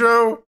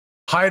 Pedro,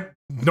 hide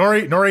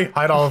Nori,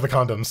 hide all of the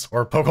condoms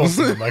or poke holes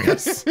in them, I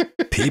guess.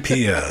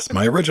 PPS.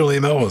 My original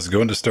email was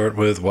going to start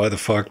with why the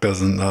fuck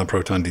doesn't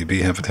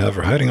ProtonDB have a tab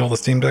for hiding all the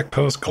Steam Deck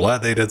posts?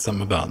 Glad they did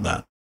something about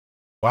that.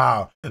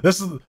 Wow.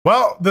 This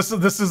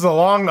is a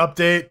long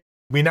update.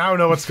 We now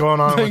know what's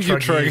going on with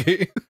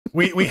Truggy.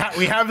 We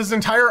have his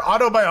entire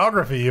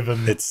autobiography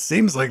even. It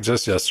seems like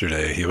just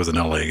yesterday he was in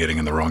LA getting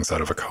in the wrong side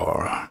of a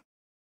car.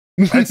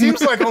 It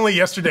seems like only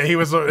yesterday he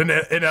was in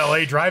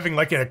LA driving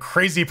like a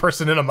crazy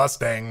person in a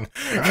Mustang.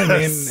 I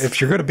mean,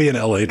 if you're going to be in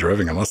LA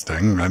driving a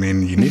Mustang, I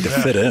mean, you need to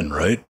fit in,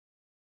 right?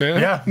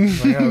 Yeah. I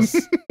guess.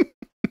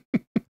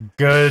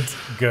 Good.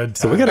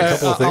 So we got a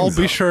couple of things. I'll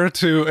be sure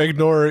to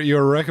ignore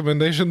your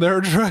recommendation there,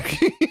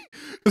 Draggy.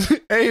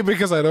 A,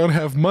 because I don't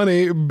have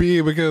money. B,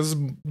 because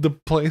the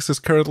place is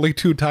currently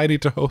too tiny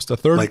to host a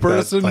third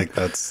person.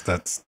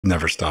 That's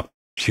never stopped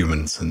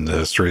humans in the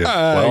history of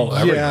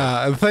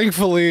yeah,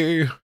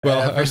 thankfully,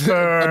 well,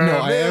 no,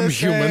 I am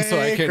human, so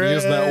I can't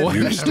use that one.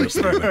 You're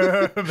stupid.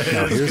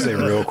 Now here's a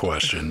real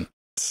question.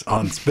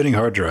 On spinning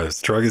hard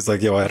drives, Druggy's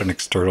like, yo, I had an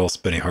external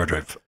spinning hard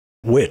drive.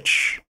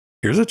 Which,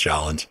 here's a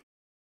challenge.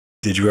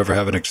 Did you ever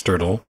have an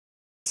external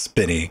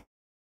spinny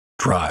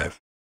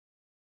drive?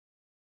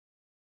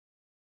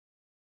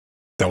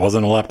 That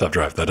wasn't a laptop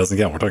drive. That doesn't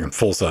count. We're talking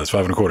full size,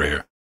 5 1/4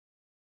 here.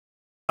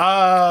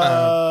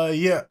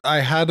 Yeah. I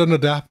had an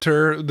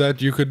adapter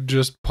that you could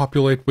just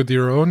populate with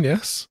your own.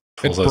 Yes,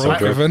 it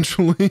broke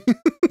eventually.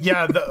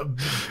 Yeah.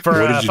 For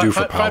what did you do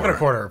for power? 5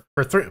 1/4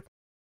 for 3.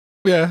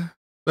 Yeah,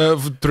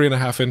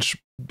 3.5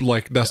 inch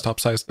like desktop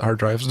sized hard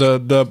drives.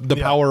 The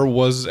power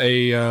was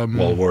a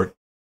Wallwart.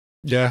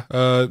 Yeah,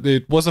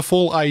 it was a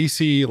full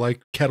IEC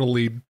like kettle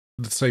lead,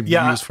 the same you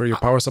use for your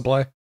power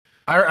supply.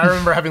 I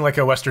remember having like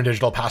a Western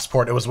Digital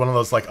Passport. It was one of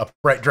those like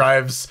upright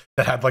drives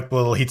that had like the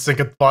little heatsink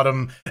at the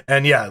bottom,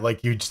 and yeah,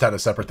 like you just had a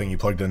separate thing you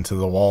plugged into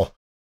the wall.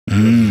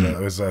 It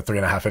was a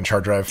 3.5 inch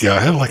hard drive. Yeah, I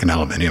have like an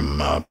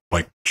aluminium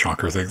like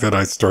chonker thing that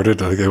I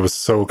started. Like, it was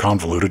so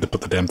convoluted to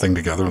put the damn thing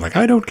together. Like,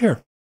 I don't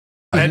care.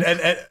 And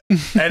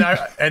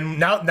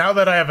now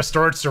that I have a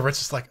storage server, it's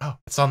just like, oh,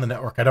 it's on the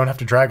network. I don't have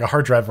to drag a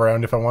hard drive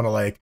around if I want to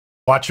like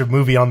watch a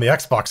movie on the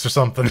Xbox or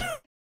something.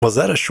 Was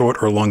that a short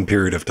or long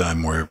period of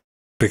time where,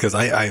 because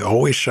I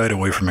always shied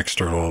away from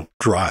external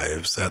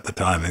drives at the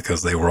time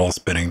because they were all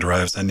spinning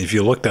drives, and if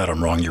you looked at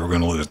them wrong, you were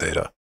going to lose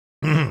data.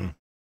 Mm-hmm.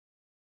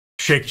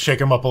 Shake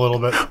them up a little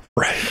bit.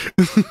 Right.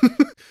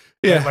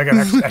 Yeah. Like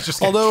an extra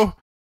although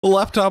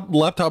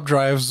laptop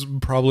drives,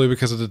 probably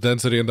because of the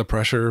density and the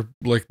pressure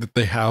like that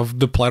they have,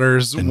 the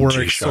platters and were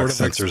G-Shock sort of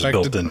sensors expected.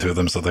 built into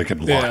them so they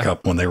could lock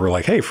up when they were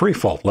like, hey, free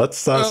fall, let's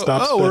stop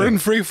spinning. We're in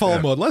free fall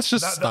mode, let's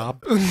just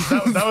stop.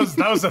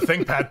 That was a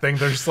ThinkPad thing.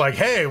 They're just like,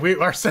 hey,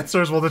 our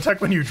sensors will detect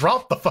when you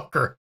drop the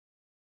fucker.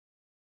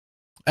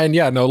 And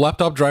yeah, no,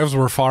 laptop drives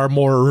were far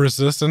more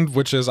resistant,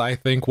 which is, I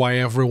think, why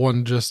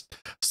everyone just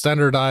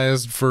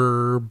standardized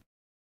for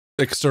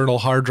external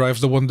hard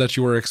drives, the one that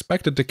you were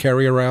expected to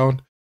carry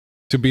around,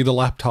 to be the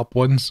laptop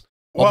ones.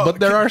 Well, but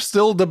there are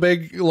still the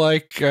big,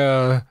 like,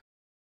 the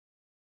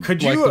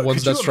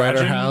ones that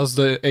Strider has,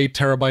 the 8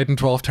 terabyte and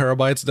 12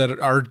 terabytes that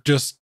are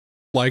just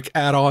like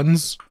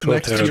add-ons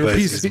next to your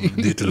PC.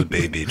 Little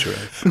baby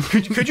drive.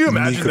 Could you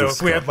imagine though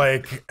if we had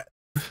like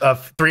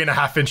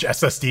 3.5 inch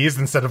SSDs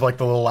instead of like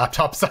the little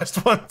laptop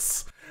sized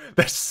ones?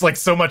 There's just like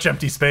so much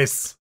empty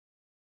space.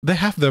 They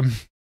have them.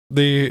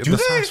 The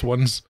SAS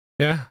ones.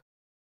 Yeah.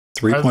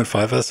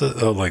 3.5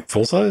 SS, like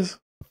full size?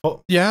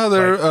 Yeah,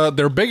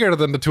 they're bigger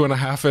than the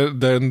 2.5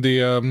 than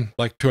the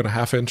like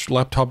 2.5 inch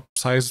laptop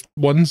sized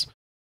ones.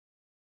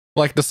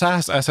 Like the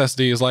SAS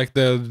SSD is like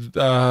the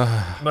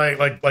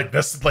like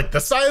this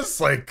size,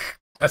 like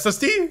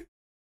SSD.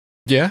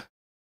 Yeah.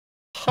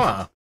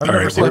 Huh. I've All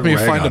never right, seen Let me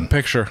hang find on. a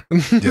picture.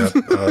 Yeah.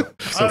 So Oh,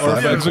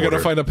 five yeah, and a We're gonna quarter.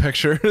 find a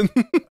picture.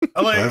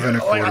 Like, 5 and a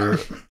quarter.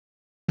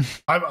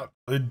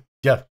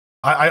 Yeah.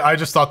 I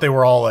just thought they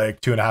were all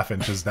like 2.5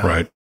 inches now.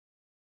 Right.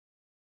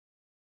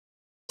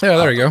 Yeah,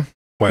 there you go.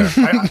 Where?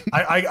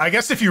 I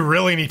guess if you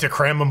really need to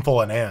cram them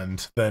full of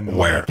NAND, then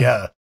Where? like,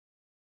 yeah.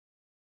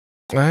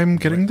 I'm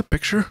getting the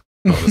picture.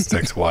 Oh, this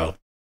takes a while.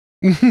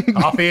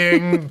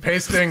 Copying,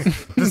 pasting.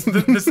 This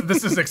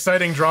is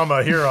exciting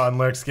drama here on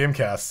Linux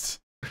Gamecast.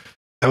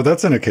 Oh,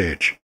 that's in a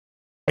cage.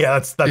 Yeah,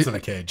 that's in a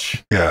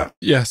cage. Yeah.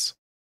 Yes.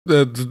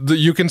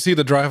 You can see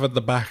the drive at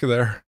the back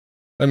there.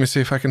 Let me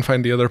see if I can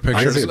find the other can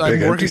pictures. see a I'm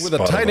big working empty with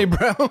a spot tiny of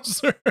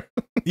browser.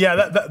 Yeah,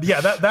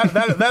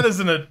 that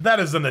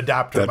is an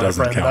adapter. That my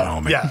doesn't friend.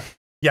 count, homie.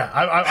 Yeah.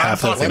 I'm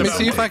Half talking of Let me about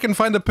see if I can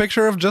find a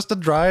picture of just a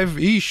drive.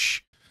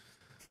 Eesh.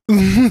 No,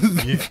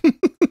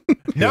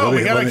 let we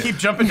me- gotta let me- keep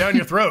jumping down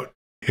your throat.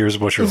 Here's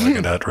what you're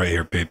looking at right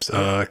here, peeps.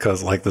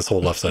 Because like this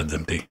whole left side's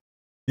empty.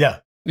 Yeah.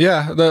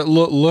 Yeah,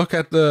 look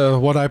at the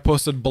what I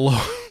posted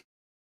below.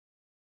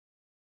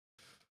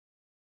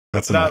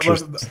 That's an That extra.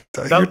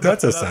 look-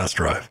 That's a that- SAS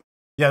drive.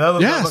 Yeah,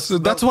 that Yes,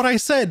 looks- that's what I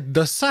said.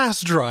 The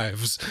SAS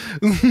drives.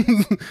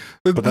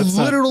 But that's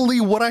not- literally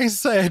what I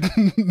said.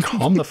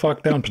 Calm the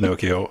fuck down,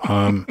 Pinocchio.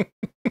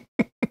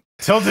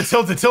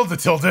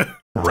 tilde.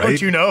 Right?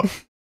 Don't you know?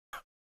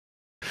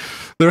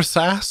 They're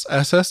SAS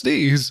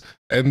SSDs,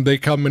 and they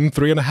come in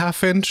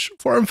 3.5-inch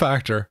form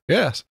factor.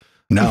 Yes.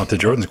 Now to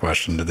Jordan's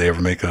question: did they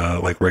ever make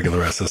like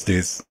regular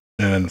SSDs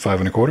in 5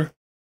 and a quarter?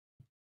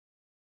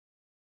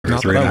 Or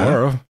Not that 3 and a I'm half?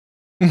 aware of.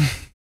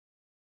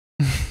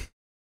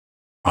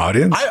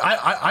 Audience?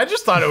 I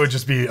just thought it would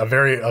just be a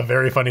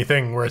very funny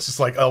thing where it's just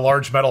like a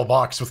large metal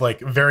box with like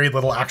very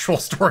little actual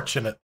storage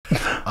in it.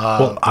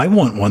 Well, I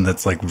want one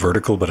that's like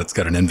vertical, but it's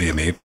got an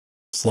NVMe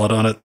slot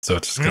on it, so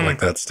it's just got Mm. like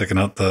that sticking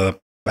out the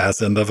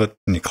ass end of it,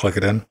 and you click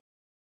it in.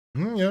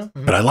 Yeah.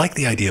 But I like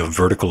the idea of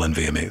vertical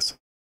NVMe's.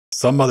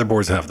 Some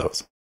motherboards have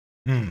those.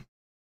 Mm.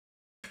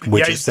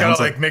 Which Yeah, you it just gotta sounds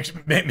like make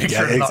yeah,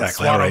 sure to not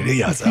exactly. swat All right. 'em.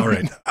 Yes. All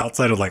right.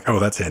 Outside of like, oh,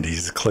 that's handy. You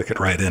just click it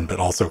right in, but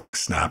also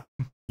snap.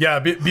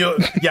 Yeah,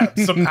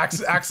 some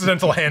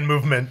accidental hand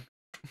movement.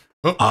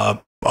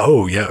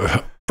 Oh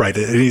yeah. Right.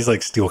 It needs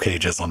like steel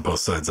cages on both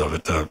sides of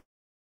it.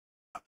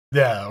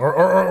 Yeah,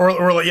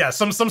 or like, yeah,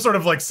 some sort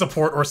of like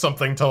support or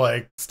something to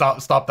like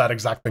stop that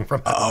exact thing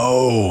from.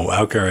 Oh,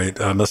 okay. Right.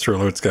 Mr.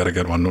 Alert's got a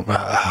good one.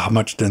 How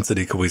much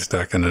density could we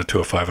stack into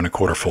a 5 and a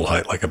quarter full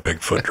height, like a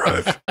Bigfoot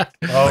drive? Oh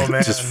Like,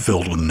 man, just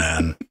filled with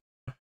NAND.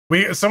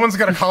 someone's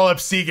gonna call up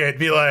Seagate,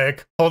 be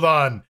like, hold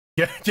on,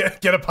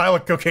 get a pile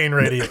of cocaine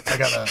ready. I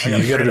gotta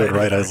You gotta do it figure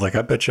right. I was like,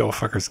 I bet you all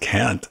fuckers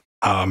can't.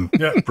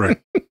 Yeah. Right.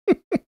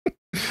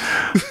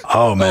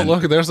 Oh man. Oh,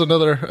 look, there's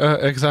another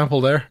example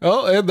there.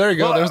 Oh, and there you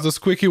go. Well, There's the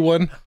squeaky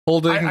one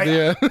holding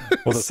the.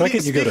 Well, the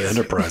second you go to Speak-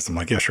 Enterprise, I'm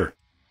like, yeah, sure.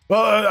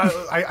 Well,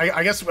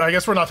 I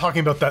guess we're not talking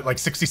about that like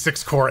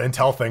 66 core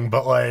Intel thing,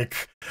 but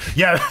like,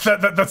 yeah,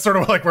 that's sort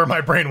of like where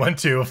my brain went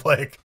to. Of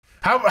like,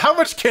 how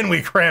much can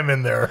we cram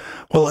in there?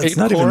 Well, it's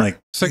not even like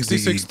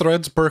 66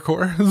 threads per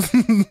core.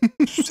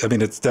 I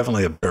mean, it's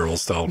definitely a barrel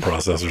style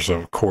processor,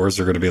 so cores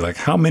are going to be like,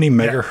 how many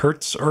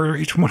megahertz are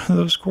each one of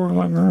those cores?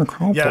 Like,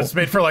 Yeah, it's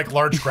made for like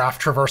large graph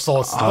traversal.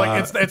 It's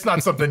like it's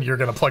not something you're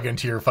gonna plug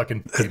into your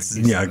fucking. It's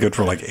good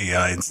for like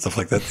AI and stuff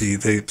like that. They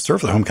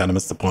sort of the home kind of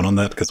missed the point on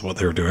that because what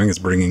they were doing is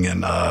bringing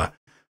in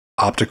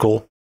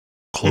optical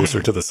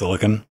closer to the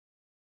silicon.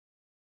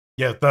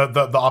 Yeah,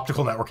 the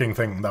optical networking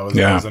thing that was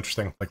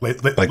interesting. Like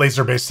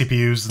laser based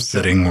CPUs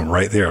sitting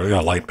right there,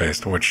 light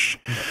based, which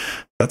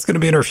that's going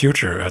to be in our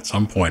future at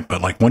some point.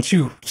 But like once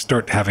you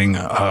start having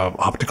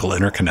optical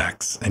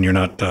interconnects and you're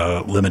not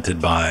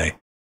limited by,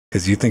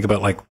 because you think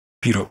about like,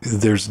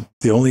 there's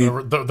the only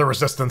the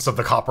resistance of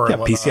the copper. Yeah,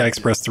 and whatnot. PCI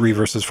Express 3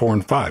 versus 4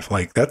 and 5.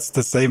 Like that's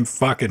the same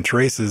fucking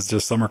traces,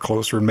 just some are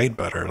closer and made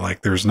better.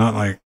 Like there's not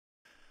like.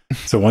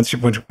 So once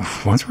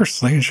we're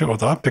slinging shit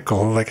with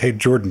optical, like, hey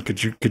Jordan,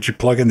 could you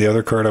plug in the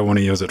other card? I want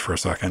to use it for a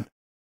second.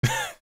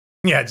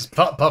 Yeah, just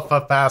puff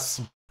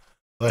pass.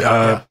 Like,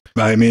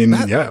 I mean,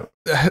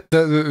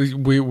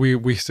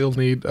 we still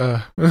need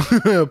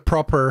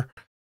proper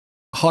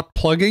hot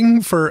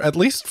plugging for at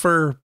least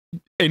for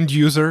end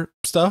user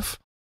stuff.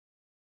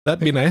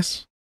 That'd be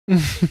nice.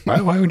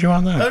 Why would you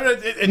want that?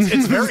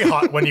 It's very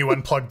hot when you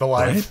unplug the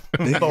live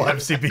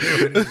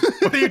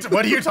CPU.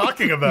 What are you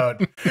talking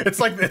about? It's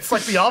like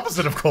the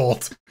opposite of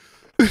cold.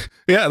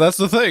 Yeah, that's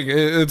the thing.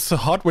 It's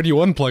hot when you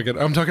unplug it.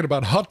 I'm talking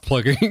about hot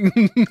plugging.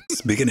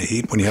 Speaking of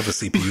heat, when you have a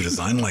CPU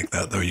design like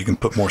that, though, you can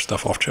put more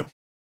stuff off chip.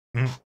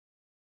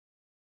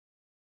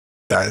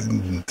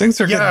 Things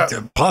are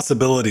good.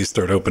 Possibilities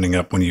start opening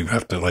up when you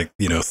have to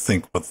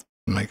think with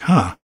like,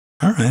 all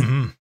right.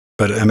 Mm-hmm.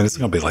 But I mean, it's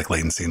going to be like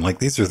latency. And like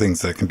these are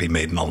things that can be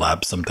made in the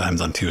lab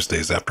sometimes on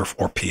Tuesdays after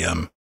 4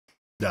 p.m.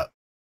 Yeah.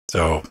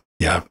 So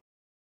yeah,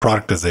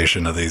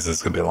 productization of these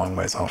is going to be a long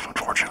ways off,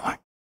 unfortunately.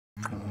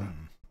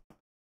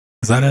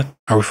 Is that it?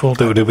 Are we full?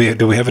 Do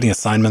we have any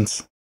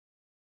assignments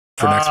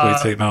for next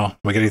week's 8 Mile? Do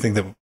we get anything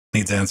that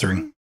needs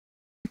answering?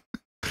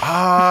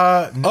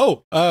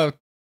 No.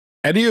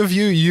 Any of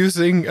you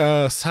using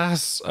a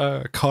SAS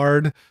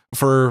card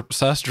for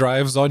SAS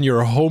drives on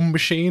your home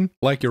machine,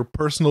 like your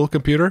personal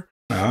computer?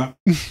 Have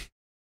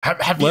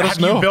Let us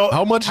know. built,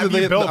 how much did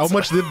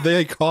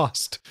they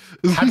cost?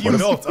 Have you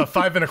built a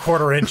 5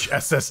 1/4-inch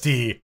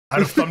SSD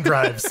out of thumb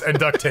drives and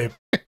duct tape?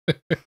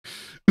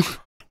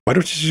 Why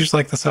don't you use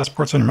like the SAS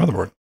ports on your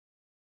motherboard?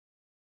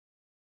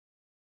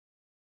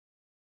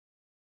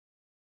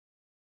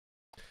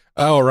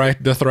 Oh,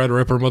 right, the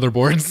Threadripper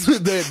motherboards.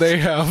 they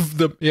have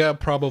the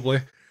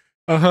probably.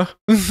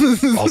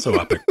 Also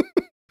epic.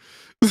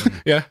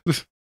 Yeah,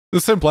 the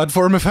same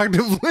platform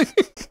effectively.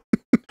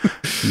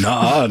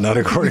 Nah, not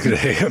according to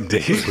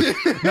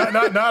AMD.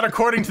 not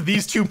according to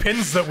these 2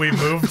 pins that we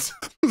moved.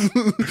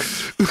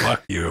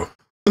 Fuck you.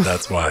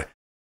 That's why.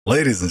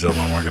 Ladies and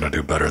gentlemen, we're gonna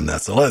do better than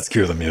that. So let's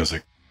cue the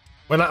music.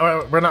 We're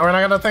not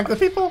gonna thank the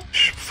people.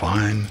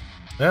 Fine.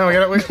 No,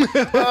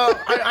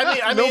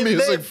 I mean, no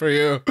music for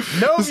you.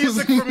 No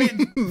music for me,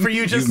 for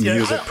you just you yet.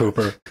 music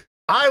pooper.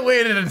 I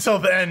waited until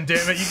the end,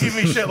 damn it! You gave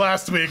me shit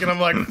last week, and I'm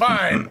like,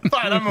 fine,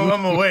 I'm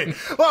gonna wait.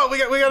 Well, we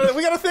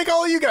gotta thank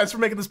all of you guys for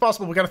making this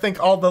possible. We gotta thank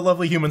all the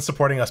lovely humans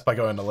supporting us by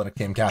going to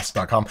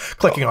linuxgamecast.com,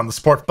 clicking on the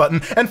support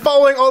button, and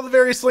following all the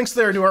various links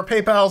there to our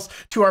PayPals,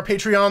 to our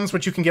Patreons,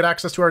 which you can get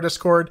access to our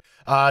Discord,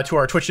 to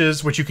our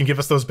Twitches, which you can give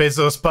us those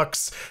Bezos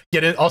bucks.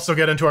 Also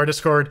get into our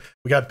Discord.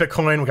 We got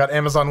Bitcoin, we got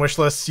Amazon wish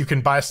lists. You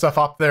can buy stuff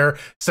up there.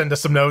 Send us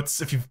some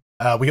notes if you've.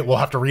 We'll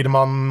have to read them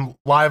on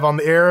live on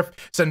the air.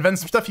 Send Ven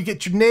some stuff. You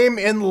get your name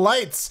in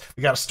lights.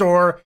 We got a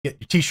store. You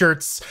get your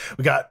t-shirts.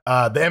 We got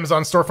the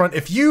Amazon storefront.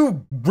 If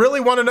you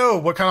really want to know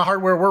what kind of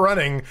hardware we're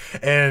running,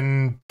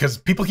 and because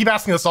people keep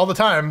asking us all the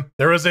time,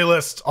 there is a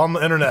list on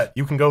the internet.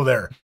 You can go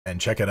there and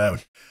check it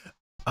out.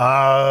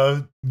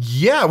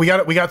 Yeah, we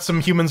got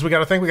some humans we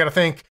gotta thank. We gotta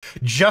thank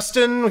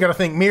Justin. We gotta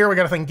thank Mir. We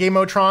gotta thank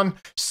Gamotron,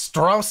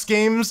 Strauss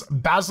Games,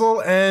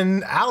 Basil,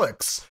 and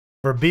Alex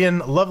for being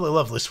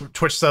lovely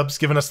Twitch subs,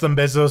 giving us them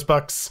Bezos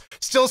bucks.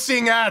 Still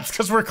seeing ads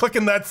because we're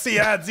clicking that see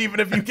ads even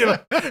if you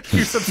get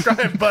your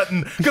subscribe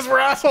button because we're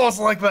assholes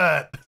like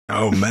that.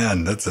 Oh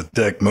man, that's a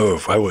dick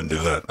move. I wouldn't do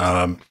that.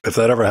 If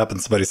that ever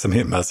happens, somebody send me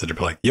a message and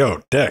be like,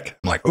 "Yo, dick."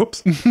 I'm like,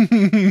 "Oops."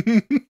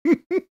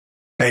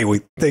 Hey,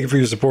 we thank you for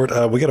your support.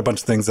 We got a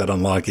bunch of things that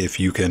unlock if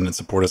you can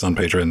support us on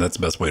Patreon. That's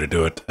the best way to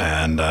do it.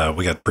 And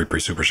we got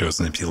pre-super shows.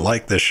 And if you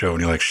like this show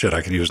and you're like, shit,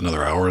 I could use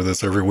another hour of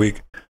this every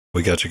week,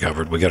 we got you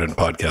covered. We got it in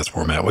podcast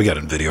format. We got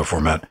it in video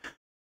format.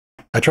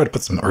 I tried to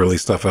put some early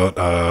stuff out.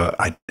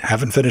 I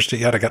haven't finished it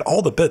yet. I got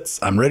all the bits.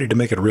 I'm ready to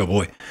make it a real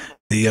boy.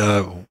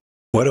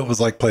 What it was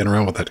like playing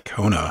around with that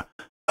Kona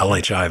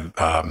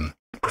LHI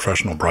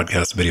professional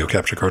broadcast video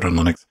capture card on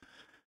Linux.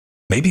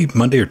 Maybe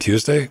Monday or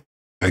Tuesday.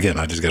 Again,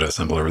 I just got to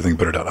assemble everything,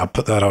 put it out. I'll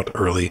put that out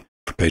early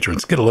for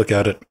patrons. Get a look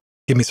at it.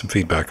 Give me some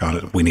feedback on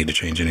it if we need to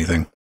change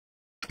anything.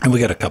 And we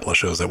got a couple of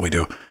shows that we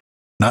do.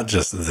 Not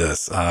just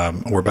this.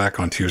 We're back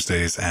on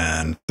Tuesdays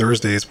and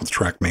Thursdays with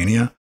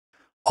Trackmania.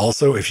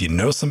 Also, if you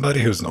know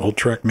somebody who's an old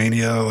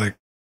Trackmania like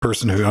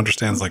person who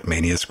understands like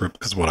Mania script,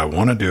 because what I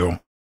want to do,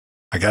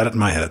 I got it in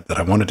my head that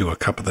I want to do a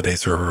cup of the day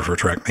server for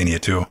Trackmania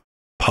 2.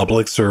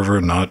 Public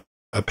server, not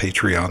a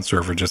Patreon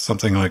server, just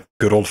something like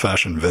good old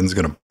fashioned. Vin's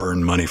going to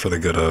burn money for the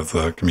good of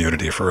the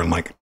community for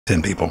like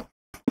 10 people.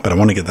 But I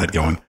want to get that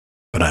going.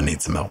 But I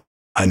need some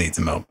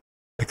help.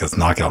 Because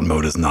knockout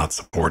mode is not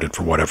supported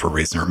for whatever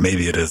reason, or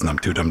maybe it is and I'm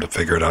too dumb to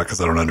figure it out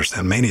because I don't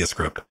understand Mania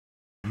script.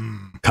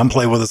 Come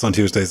play with us on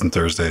Tuesdays and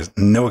Thursdays.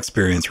 No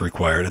experience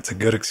required. It's a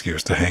good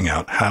excuse to hang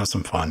out, have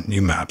some fun,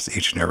 new maps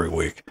each and every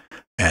week.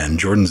 And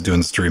Jordan's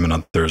doing streaming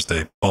on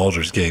Thursday.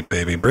 Baldur's Gate,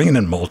 baby. Bringing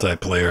in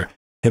multiplayer.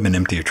 Him and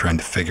Empty are trying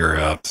to figure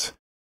out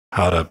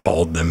how to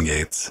bald them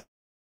gates.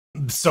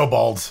 So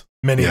bald.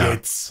 Many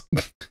gates.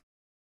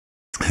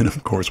 And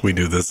of course, we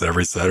do this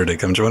every Saturday.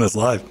 Come join us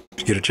live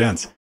if you get a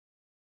chance.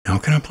 Now,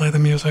 can I play the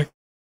music?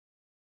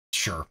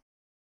 Sure.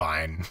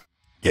 Fine.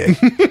 Yeah.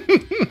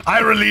 I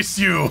release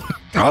you.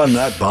 On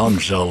that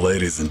bombshell,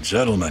 ladies and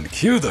gentlemen,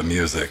 cue the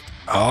music.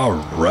 All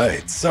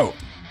right. So,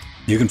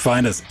 you can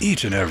find us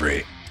each and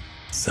every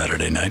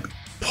Saturday night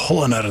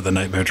pulling out of the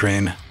Nightmare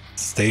Train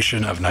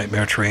station of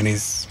Nightmare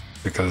Trainies,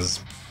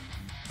 because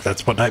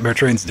that's what Nightmare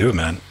Trains do,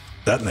 man.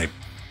 That and they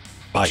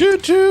bite.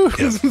 Choo-choo!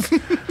 Yes.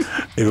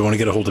 If you want to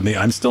get a hold of me,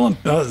 I'm still on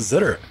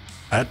Zitter.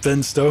 At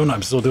Vinstone,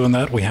 I'm still doing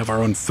that. We have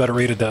our own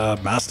federated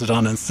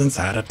Mastodon instance.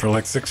 Had it for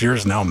like 6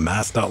 years now.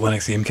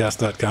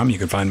 Mass.linuxgamecast.com. You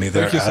can find me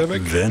there at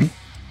Vin.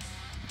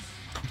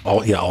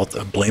 Oh yeah, I'll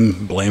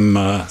blame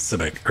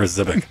Civic or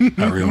Zibic.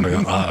 However you want to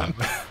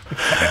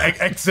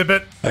go.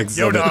 Exhibit.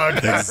 Yo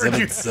dog.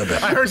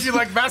 Exhibit I heard you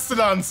like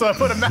Mastodon, so I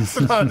put a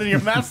Mastodon in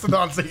your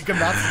Mastodon so you can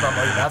Mastodon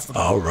while you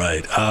Mastodon. All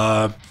right.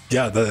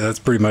 Yeah, that's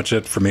pretty much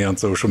it for me on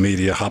social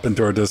media. Hop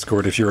into our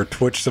Discord. If you're a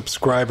Twitch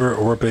subscriber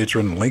or a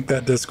patron, link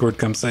that Discord.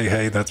 Come say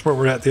hey. That's where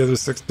we're at the other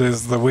 6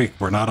 days of the week.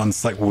 We're not on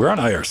site. We're on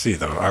IRC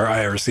though. Our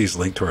IRC is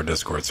linked to our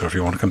Discord. So if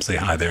you want to come say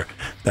hi there,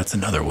 that's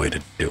another way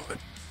to do it.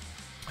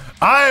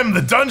 I am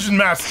the Dungeon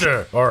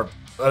Master, or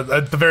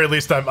at the very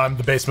least, I'm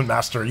the basement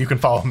master. You can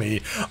follow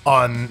me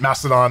on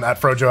Mastodon at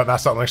Frojo at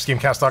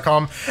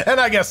mastodon.linuxgamecast.com, and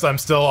I guess I'm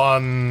still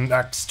on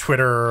X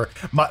Twitter,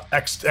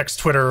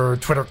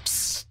 Twitter,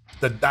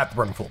 that's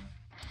running cool.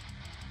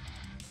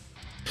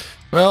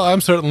 Well,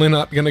 I'm certainly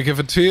not going to give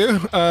it to you,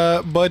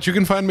 but you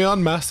can find me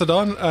on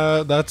Mastodon.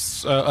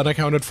 That's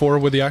unaccounted for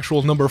with the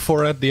actual number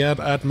 4 at the end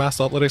at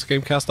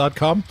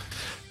mast.linuxgamecast.com.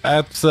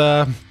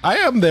 I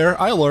am there.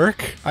 I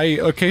lurk. I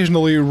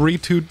occasionally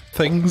retweet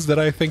things that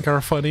I think are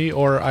funny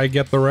or I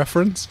get the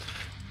reference.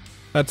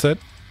 That's it.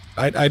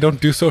 I don't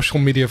do social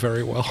media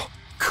very well.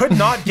 Could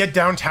not get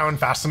downtown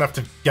fast enough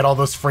to get all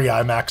those free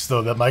iMacs,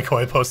 though, that Mike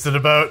Hoy posted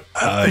about.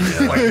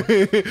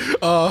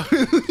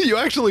 You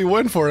actually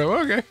went for it.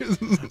 Okay.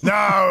 No,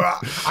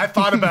 I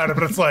thought about it,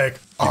 but it's like...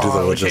 You do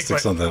the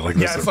logistics on that, like,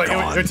 yeah, it's like,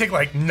 it would take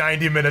like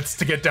 90 minutes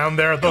to get down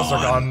there. Those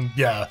are gone,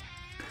 yeah.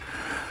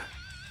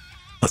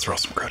 Let's roll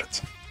some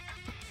credits.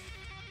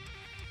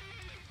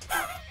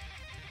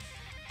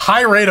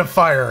 High rate of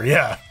fire,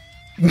 yeah.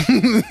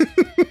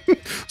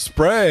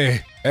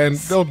 Spray. And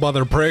don't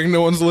bother praying,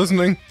 no one's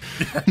listening.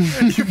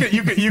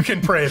 You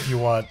can pray if you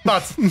want.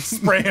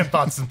 Spray and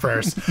thoughts and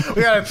prayers.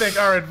 We gotta thank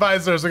our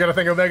advisors. We gotta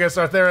thank Omega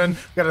Sartherin. We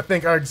gotta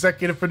thank our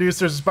executive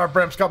producers, Bart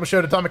Bramp, Scott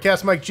Michaud, Atomic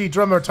Cast, Mike G,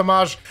 Drummer,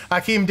 Tamaj,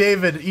 Hakeem,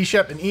 David,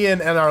 Eshep, and Ian,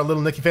 and our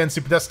little Nicky fan,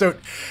 Super Destote,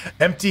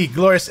 Empty,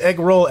 Glorious Egg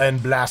Roll,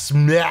 and Blast.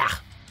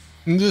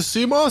 The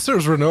Sea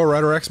Monsters, Renault,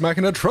 Rider X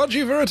Machina,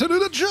 Trudgy,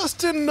 Veritanuda,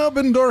 Justin,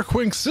 Nubbin,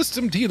 Darkwing,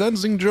 System T,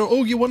 Denzing, Joe,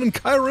 Ogi1, and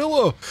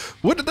Kyrillo.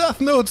 With the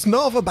Death Notes,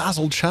 Nova,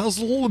 Basil, Chad,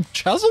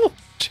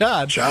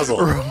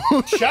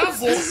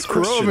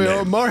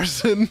 Romeo,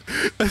 Marson.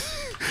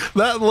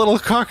 That little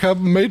cock-up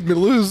made me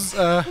lose,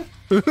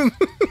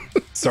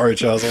 Sorry,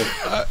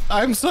 Chazzle.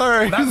 I'm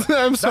sorry.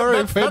 I'm sorry,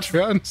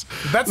 Patreons.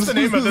 That's the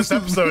name of this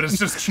episode. It's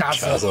just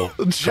Chazzle.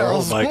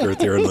 Charles Miker,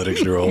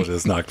 Theoretics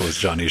Neurologist, Noctilus,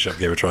 John Eshep,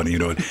 Gabertron, you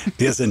know it.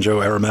 DSN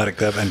Joe, Aromatic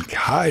Dev, and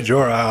Kai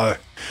Jora.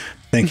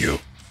 Thank you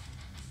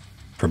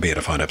for being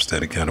a fine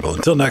upstanding accountable.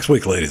 Until next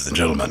week, ladies and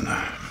gentlemen.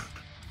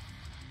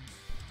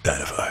 Die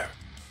to fire.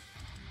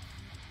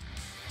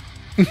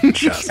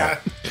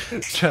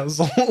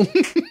 Chazzle.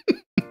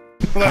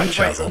 Hi,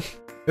 Chazzle.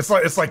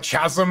 It's like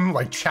Chasm,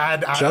 like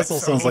Chad. Chazzle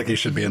sounds like he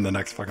should be in the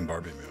next fucking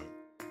Barbie movie.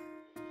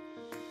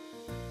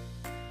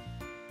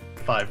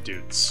 5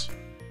 dudes.